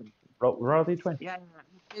into my d20. Roll a d20. Yeah,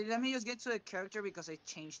 let me just get to a character because I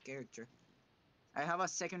changed character. I have a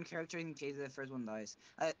second character in case the first one dies.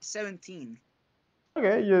 17.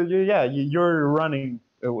 Okay, you're running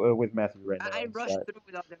with Matthew right now I rushed inside. through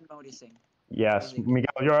without them noticing. Yes, Basically.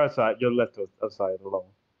 Miguel, you're outside. You're left outside alone.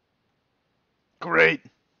 Great.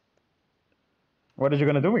 What are you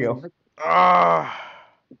gonna do, Miguel? Ah.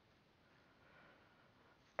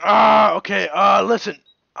 Okay. Listen.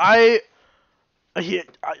 A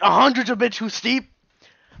hundred's a bit too steep.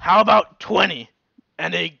 How about 20?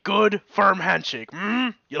 And a good firm handshake.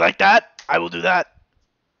 You like that? I will do that.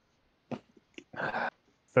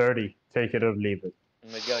 30. Take it or leave it.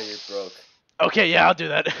 Miguel, you're broke. Okay, yeah, I'll do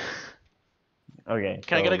that. Okay.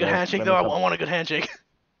 Can I get a good handshake though? I want a good handshake.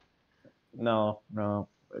 No.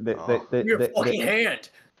 They, Oh. Your fucking hand.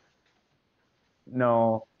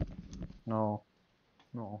 No.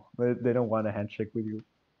 They don't want a handshake with you.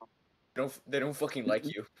 They don't fucking like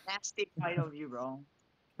you. Nasty fight of you, bro.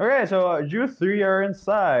 Okay, so you three are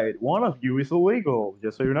inside. One of you is illegal,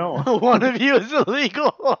 just so you know. One of you is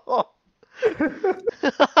illegal.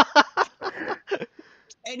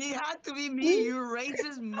 And it had to be me, you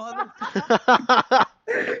racist mother.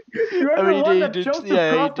 You're I mean, the one that chose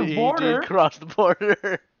to cross the he border. did cross the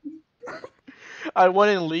border. I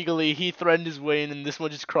went in legally. He threatened his way in, and this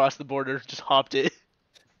one just crossed the border, just hopped it.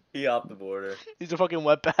 He hopped the border. He's a fucking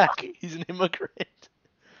wetback. He's an immigrant.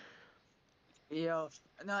 Yo,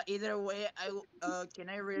 no, either way, can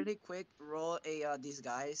I really quick roll a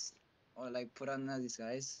disguise or like put on a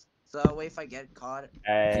disguise so that way if I get caught, Do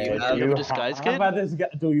you have a disguise kit?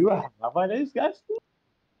 Do you have a disguise kit?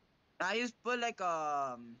 I just put like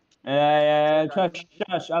Shush,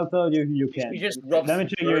 I'll tell you you can. He just rubs Let me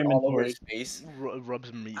check your dirt all over inventory. his face.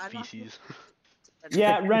 Rubs meat I don't- feces.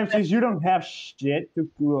 Yeah, Ramses, you don't have shit to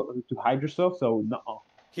hide yourself, so no.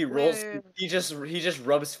 He rolls. Wait. He just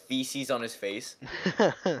rubs feces on his face.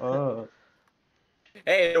 Uh,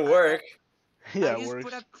 Hey, it'll work. Yeah, I it just works.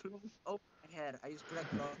 put a cloth over my head. I just put a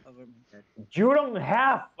cloth over my head. you don't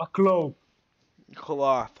have a cloak.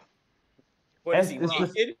 Cloth. What is he It's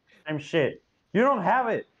just- naked? I'm shit. You don't have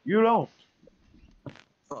it. You don't.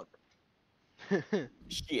 Fuck.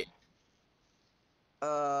 Shit.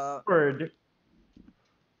 Word.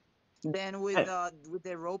 Then with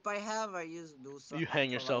the rope I have, I just do something. You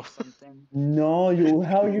hang yourself. Something. No, you.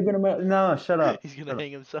 How are you gonna? No, shut up. He's Shut gonna up.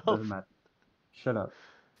 hang himself. Doesn't matter. Shut up.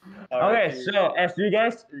 Alright, Okay, so as you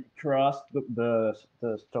guys cross the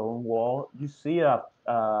stone wall, you see a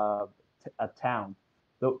town.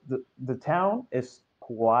 The town is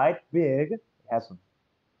quite big. It has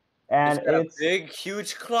and it's got it's a big,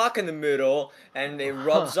 huge clock in the middle, and it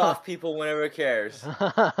rubs off people whenever it cares.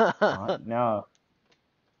 no.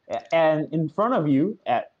 And in front of you,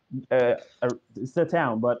 it's the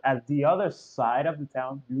town, but at the other side of the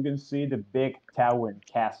town, you can see the big tower and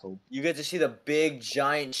castle. You get to see the big,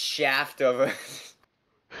 giant shaft of a.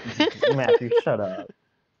 Matthew, shut up.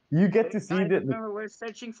 You get to see Guys, the remember, we're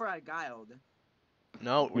searching for a guild.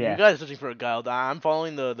 No, Yeah. you guys are searching for a guild. I'm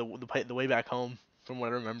following the way back home, from what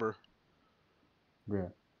I remember. Yeah.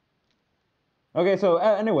 Okay, so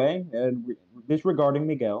anyway, disregarding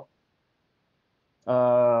Miguel,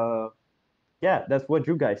 yeah, that's what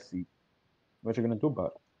you guys see. What you gonna do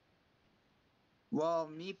about it? Well,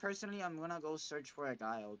 me personally, I'm gonna go search for a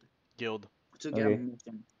guild Guild. to get Okay. a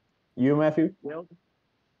mission. You, Matthew? Guild?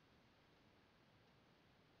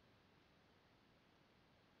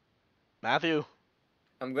 Matthew.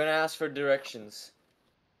 I'm gonna ask for directions.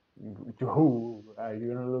 Who? Are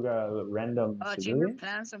you gonna look at a random Change your civilian?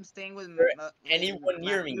 plans. I'm staying with Anyone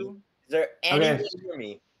near me? Matthew. Is there anyone Okay. near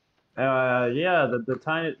me? Yeah,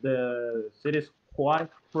 the city's quite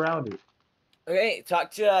crowded. Okay,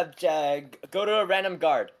 talk to go to a random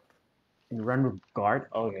guard. Random guard?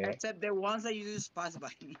 Okay. Except the ones that you just pass by.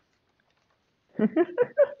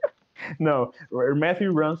 No,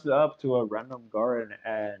 Matthew runs up to a random guard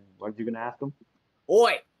and what you gonna ask him?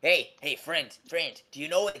 Oi! Hey, friend, do you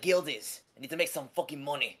know what the guild is? I need to make some fucking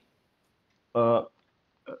money. Roll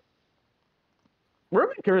me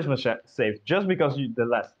a charisma save just because the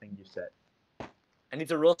last thing you said. I need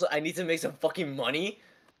to roll. I need to make some fucking money.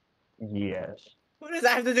 Yes. What does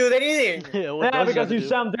that have to do with anything? Yeah, what Yeah, does he have because to you do?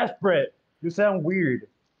 sound desperate. You sound weird.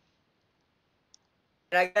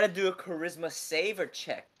 And I gotta do a charisma save or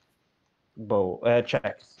check.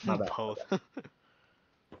 Checks. My bad. Both.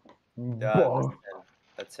 Yeah, Both.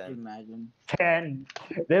 that's 10. Imagine. 10.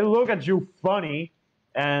 They look at you funny,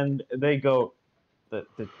 and they go,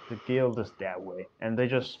 the guild is that way, and they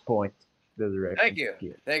just point the direction. Thank you.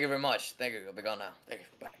 Guild. Thank you very much. Thank you. I'll be gone now. Thank you.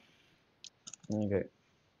 Bye. Okay.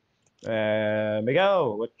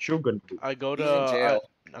 Miguel, what you gonna do? I go to. He's in jail.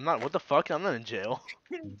 I'm not. What the fuck? I'm not in jail.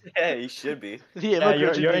 Yeah, he should be. The Yeah,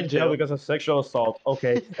 immigrant should you're be in jail because of sexual assault.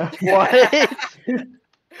 Okay. What?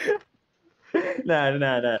 Nah. I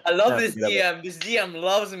love Nah, this forget about DM. This DM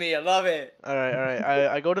loves me. I love it. All right.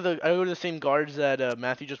 I go to the same guards that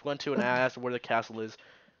Matthew just went to, and I asked where the castle is.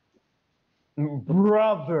 it.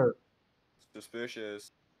 Brother.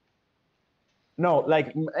 Suspicious. No,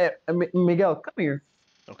 like Miguel, come here.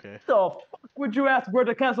 Okay. The fuck would you ask where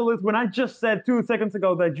the castle is when I just said 2 seconds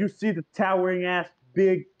ago that you see the towering ass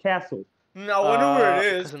big castle? No, I wonder where it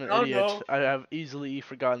is. 'Cause I'm I an don't idiot. know. I have easily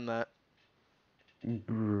forgotten that.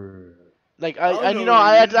 Brr. Like I don't I know you know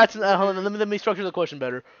where it that's hold on, let me structure the question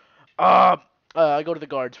better. I go to the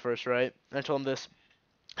guards first, right? And I tell them this.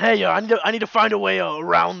 Hey, I need to find a way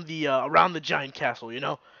around the giant castle. You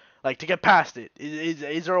know, like to get past it.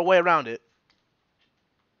 Is there a way around it?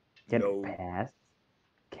 Get No. past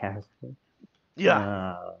castle.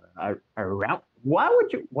 Yeah. Around. Why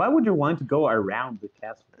would you want to go around the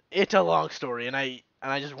castle? It's a long story, and I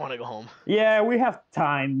just want to go home. Yeah, we have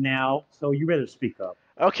time now, so you better speak up.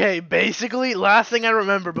 Okay, basically, last thing I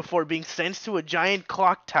remember before being sent to a giant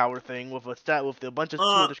clock tower thing with a bunch of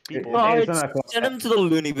Swedish people. It's not a clock. Send him to the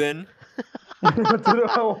loony bin.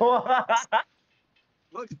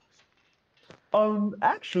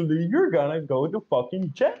 Actually, you're gonna go to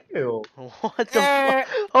fucking jail. What the fuck?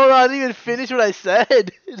 Hold on, I didn't even finish what I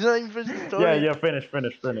said. It's not even finished the story. Yeah, finish.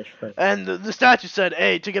 And the statue said,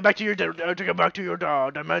 "Hey, to get back to your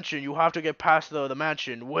dimension, you have to get past the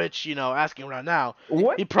mansion." Which, you know, asking around now,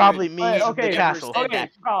 What? he probably means okay, the castle. Okay.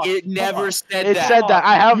 stop. It never said It that. said that.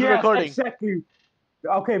 I have the Yes, recording. exactly.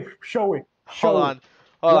 Okay, show it. Hold on.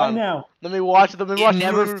 Right Hold on. now. Let me watch. Let me watch. It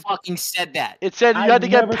never the- fucking said that. It said you I had to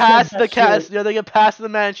get never past said the that castle. shit. You had to get past the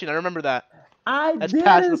mansion. I remember that. I That's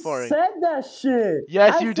past the didn't foreign. said that shit.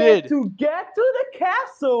 Yes, I you said did. To get to the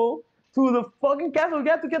castle, to the fucking castle, you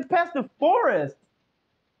have to get past the forest.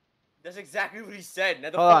 That's exactly what he said.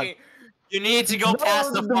 Not the Hold on. fucking. You need to go No,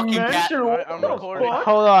 past the the fucking cat. mansion. Alright, What I'm the recording. fuck?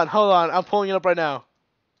 Hold on. I'm pulling it up right now.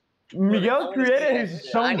 Miguel I wanna see created that his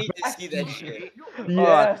shit. own. I need to see that shit.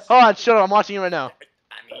 Yes. Hold on. Shut up. I'm watching it right now.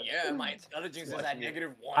 I mean, yeah, my intelligence is at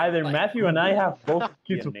 -1. Either like, Matthew and I have both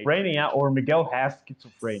schizophrenia, or Miguel has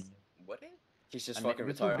schizophrenia. What? He's just I mean, fucking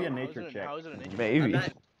this would be a retarded. nature check. How is it a nature? I'm Maybe.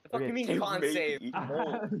 not. The fuck you mean you can't save?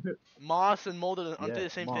 Mold. Moss and mold aren't they the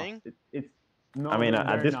same thing? It's I mean,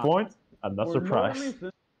 at this point, I'm not surprised.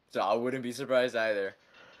 So I wouldn't be surprised either.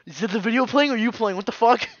 Is it the video playing or you playing? What the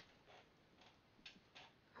fuck?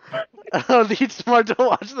 I don't think it's smart to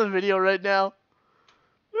watch the video right now.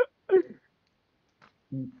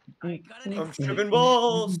 I'm tripping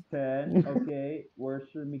balls. 10. Okay, where's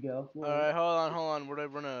your Miguel? Alright, hold on. Where do I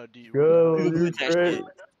run a D? Go, Who you're did that crazy. shit?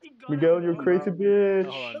 Miguel, you're crazy bitch.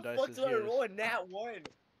 Hold on, The dice fuck is do I here. roll a nat 1?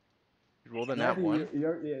 You rolled a nat one.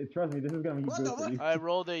 Trust me, this is gonna be What good the for you. I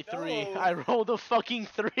rolled a 3. No. I rolled a fucking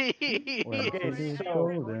 3. Okay, so,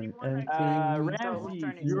 Ramsey,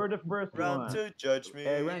 you're the first Run one. to judge me.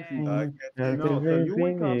 Hey, Ramsey. I can't No, so you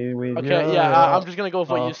wake up. Okay, yeah, I'm just gonna go with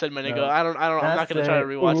what you said, my nigga. no. I'm not gonna try to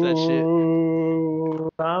rewatch that shit. Ooh,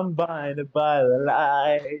 I'm blinded by the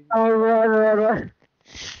light.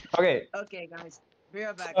 Okay, Okay, guys. Be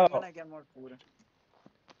right back. Oh. I'm gonna get more food.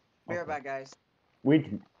 Be right back, guys. we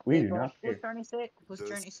do Hey, not whose care. turn is it? Whose The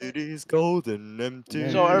turn is it? city's cold and empty.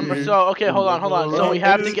 So okay, hold on. So we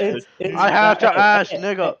have to get. I have to ask,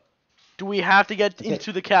 nigga. Do we have to get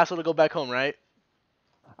into the castle to go back home, right?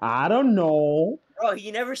 I don't know. Bro, he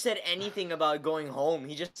never said anything about going home.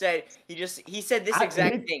 He just said he said this I-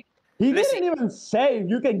 exact he- thing. He Listen. didn't even say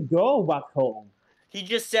you can go back home. He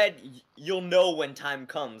just said you'll know when time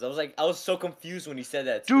comes. I was so confused when he said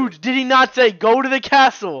that. to me. Dude, did he not say go to the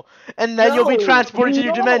castle and then you'll be No, transported to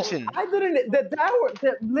your no, dimension? I didn't.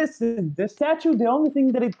 Listen, the statue. The only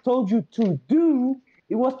thing that it told you to do,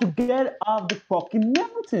 it was to get off the fucking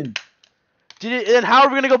mountain. Then how are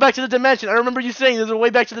we gonna go back to the dimension? I remember you saying there's a way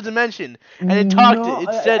back to the dimension, and it talked No, it.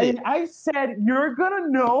 It said it. I said you're gonna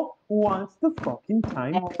know once the fucking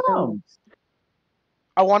time comes.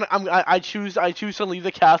 I choose to leave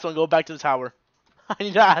the castle and go back to the tower. I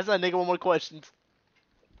need to ask that nigga one more question.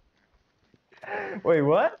 Wait,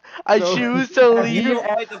 what? I So- choose to You leave. can go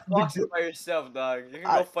fight the foxes by yourself, dog. You can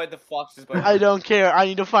go fight the foxes by yourself. I don't care. I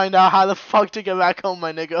need to find out how the fuck to get back home,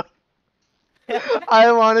 my nigga.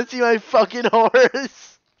 I want to see my fucking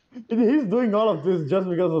horse. He's doing all of this just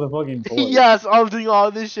because of the fucking horse. Yes, I'm doing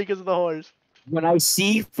all this shit because of the horse. When I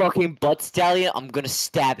see fucking butt stallion, I'm gonna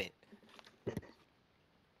stab it.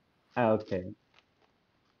 Okay.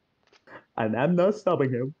 And I'm not stopping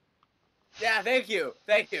him. Yeah, thank you.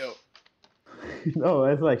 Thank you. No,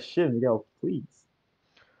 it's like shit, Miguel, please.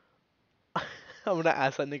 I'm gonna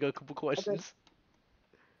ask that nigga a couple questions.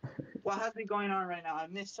 What has been going on right now? I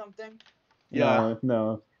missed something. Yeah.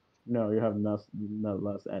 No, you have not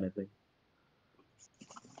lost anything.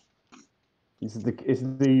 It's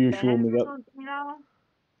the usual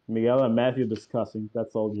Miguel and Matthew discussing.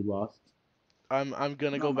 That's all you lost. I'm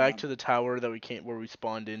gonna No, go no, back no. to the tower that we can't where we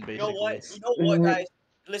spawned in You know what? basically. You know what, guys?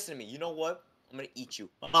 Listen to me. You know what? I'm gonna eat you.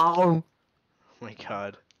 Oh. Oh my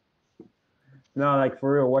god. No, like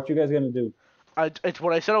for real, what you guys gonna do? It's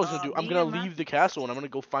what I said I was gonna do. I'm Me gonna and leave the Matthew. castle and I'm gonna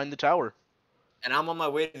go find the tower. And I'm on my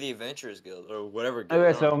way to the Adventurers Guild or whatever guild.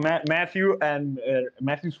 Okay, so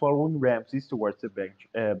Matthew's following Ramses towards the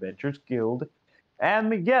Benchers Guild, and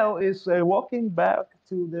Miguel is walking back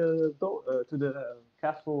to the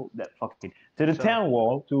castle to the So- town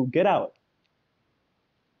wall to get out.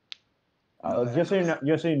 Okay. Just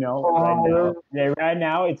so you know, right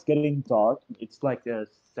now it's getting dark. It's like 7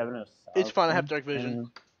 or It's fine, I have something. dark vision. And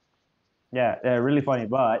yeah, really funny.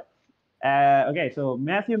 But okay, so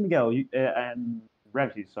Matthew, Miguel, and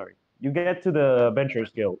Ramses, sorry, you get to the Benchers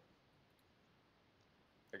Guild.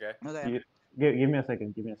 Okay. Okay. Give me a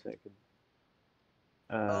second. Give me a second.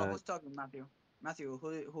 Who's talking, Matthew? Matthew,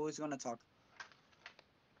 who is gonna talk?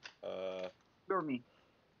 Uh. You or me?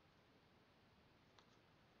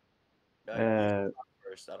 You Uh, talk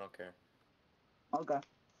first. I don't care. Okay.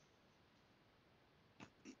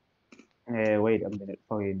 wait a minute.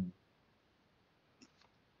 Fucking.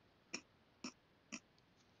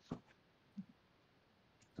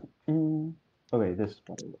 Okay, this is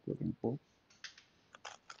what I was looking for.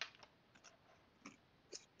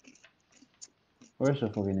 Where's the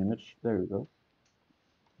fucking image? There we go.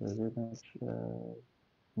 There's the image.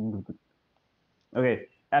 Okay,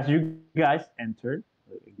 as you guys enter,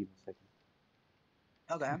 give me a second.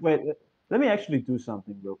 Okay. Wait, let me actually do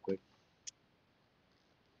something real quick.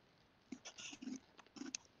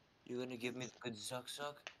 You gonna give me the good suck?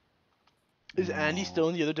 Is Andy still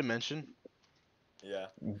in the other dimension? Yeah.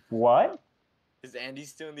 What? Is Andy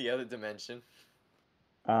still in the other dimension?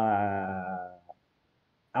 How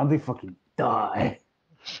they fucking die?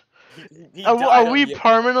 He Are died on we the-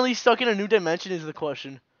 permanently stuck in a new dimension is the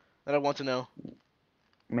question that I want to know.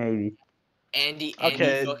 Maybe. Andy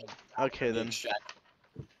Okay, fucking died okay in the then. extraction.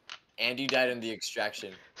 Andy died in the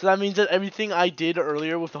extraction. So that means that everything I did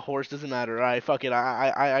earlier with the horse doesn't matter. Alright, fuck it.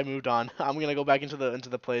 I moved on. I'm gonna go back into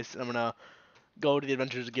the place and I'm gonna go to the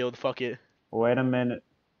Adventurers Guild. Fuck it. Wait a minute.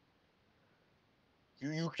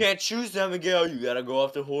 You can't choose that, Miguel. You gotta go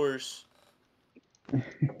off the horse.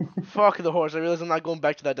 Fuck the horse. I realize I'm not going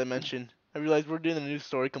back to that dimension. I realize we're doing a new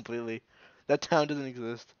story completely. That town doesn't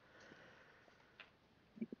exist.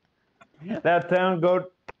 That town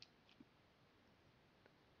goat.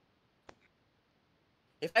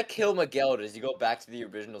 If I kill Miguel, does he go back to the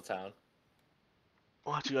original town?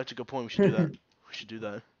 Oh, that's a good point. We should do that. We should do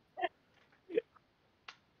that.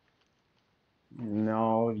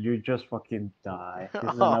 No, you just fucking die. This is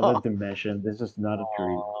another dimension. This is not a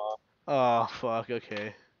dream. Oh, fuck.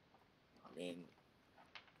 Okay. I mean,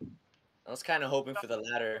 I was kind of hoping for the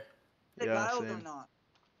latter. Yeah, Wild or same. not?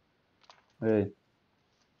 Hey.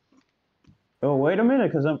 Oh, wait a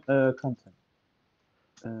minute, because I'm content.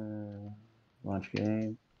 Launch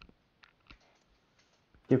game.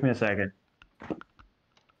 Give me a second.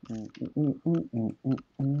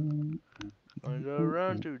 Find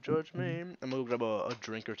around to judge me. I'm gonna grab a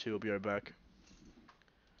drink or two. I'll be right back.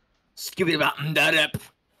 Skip it about that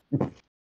up.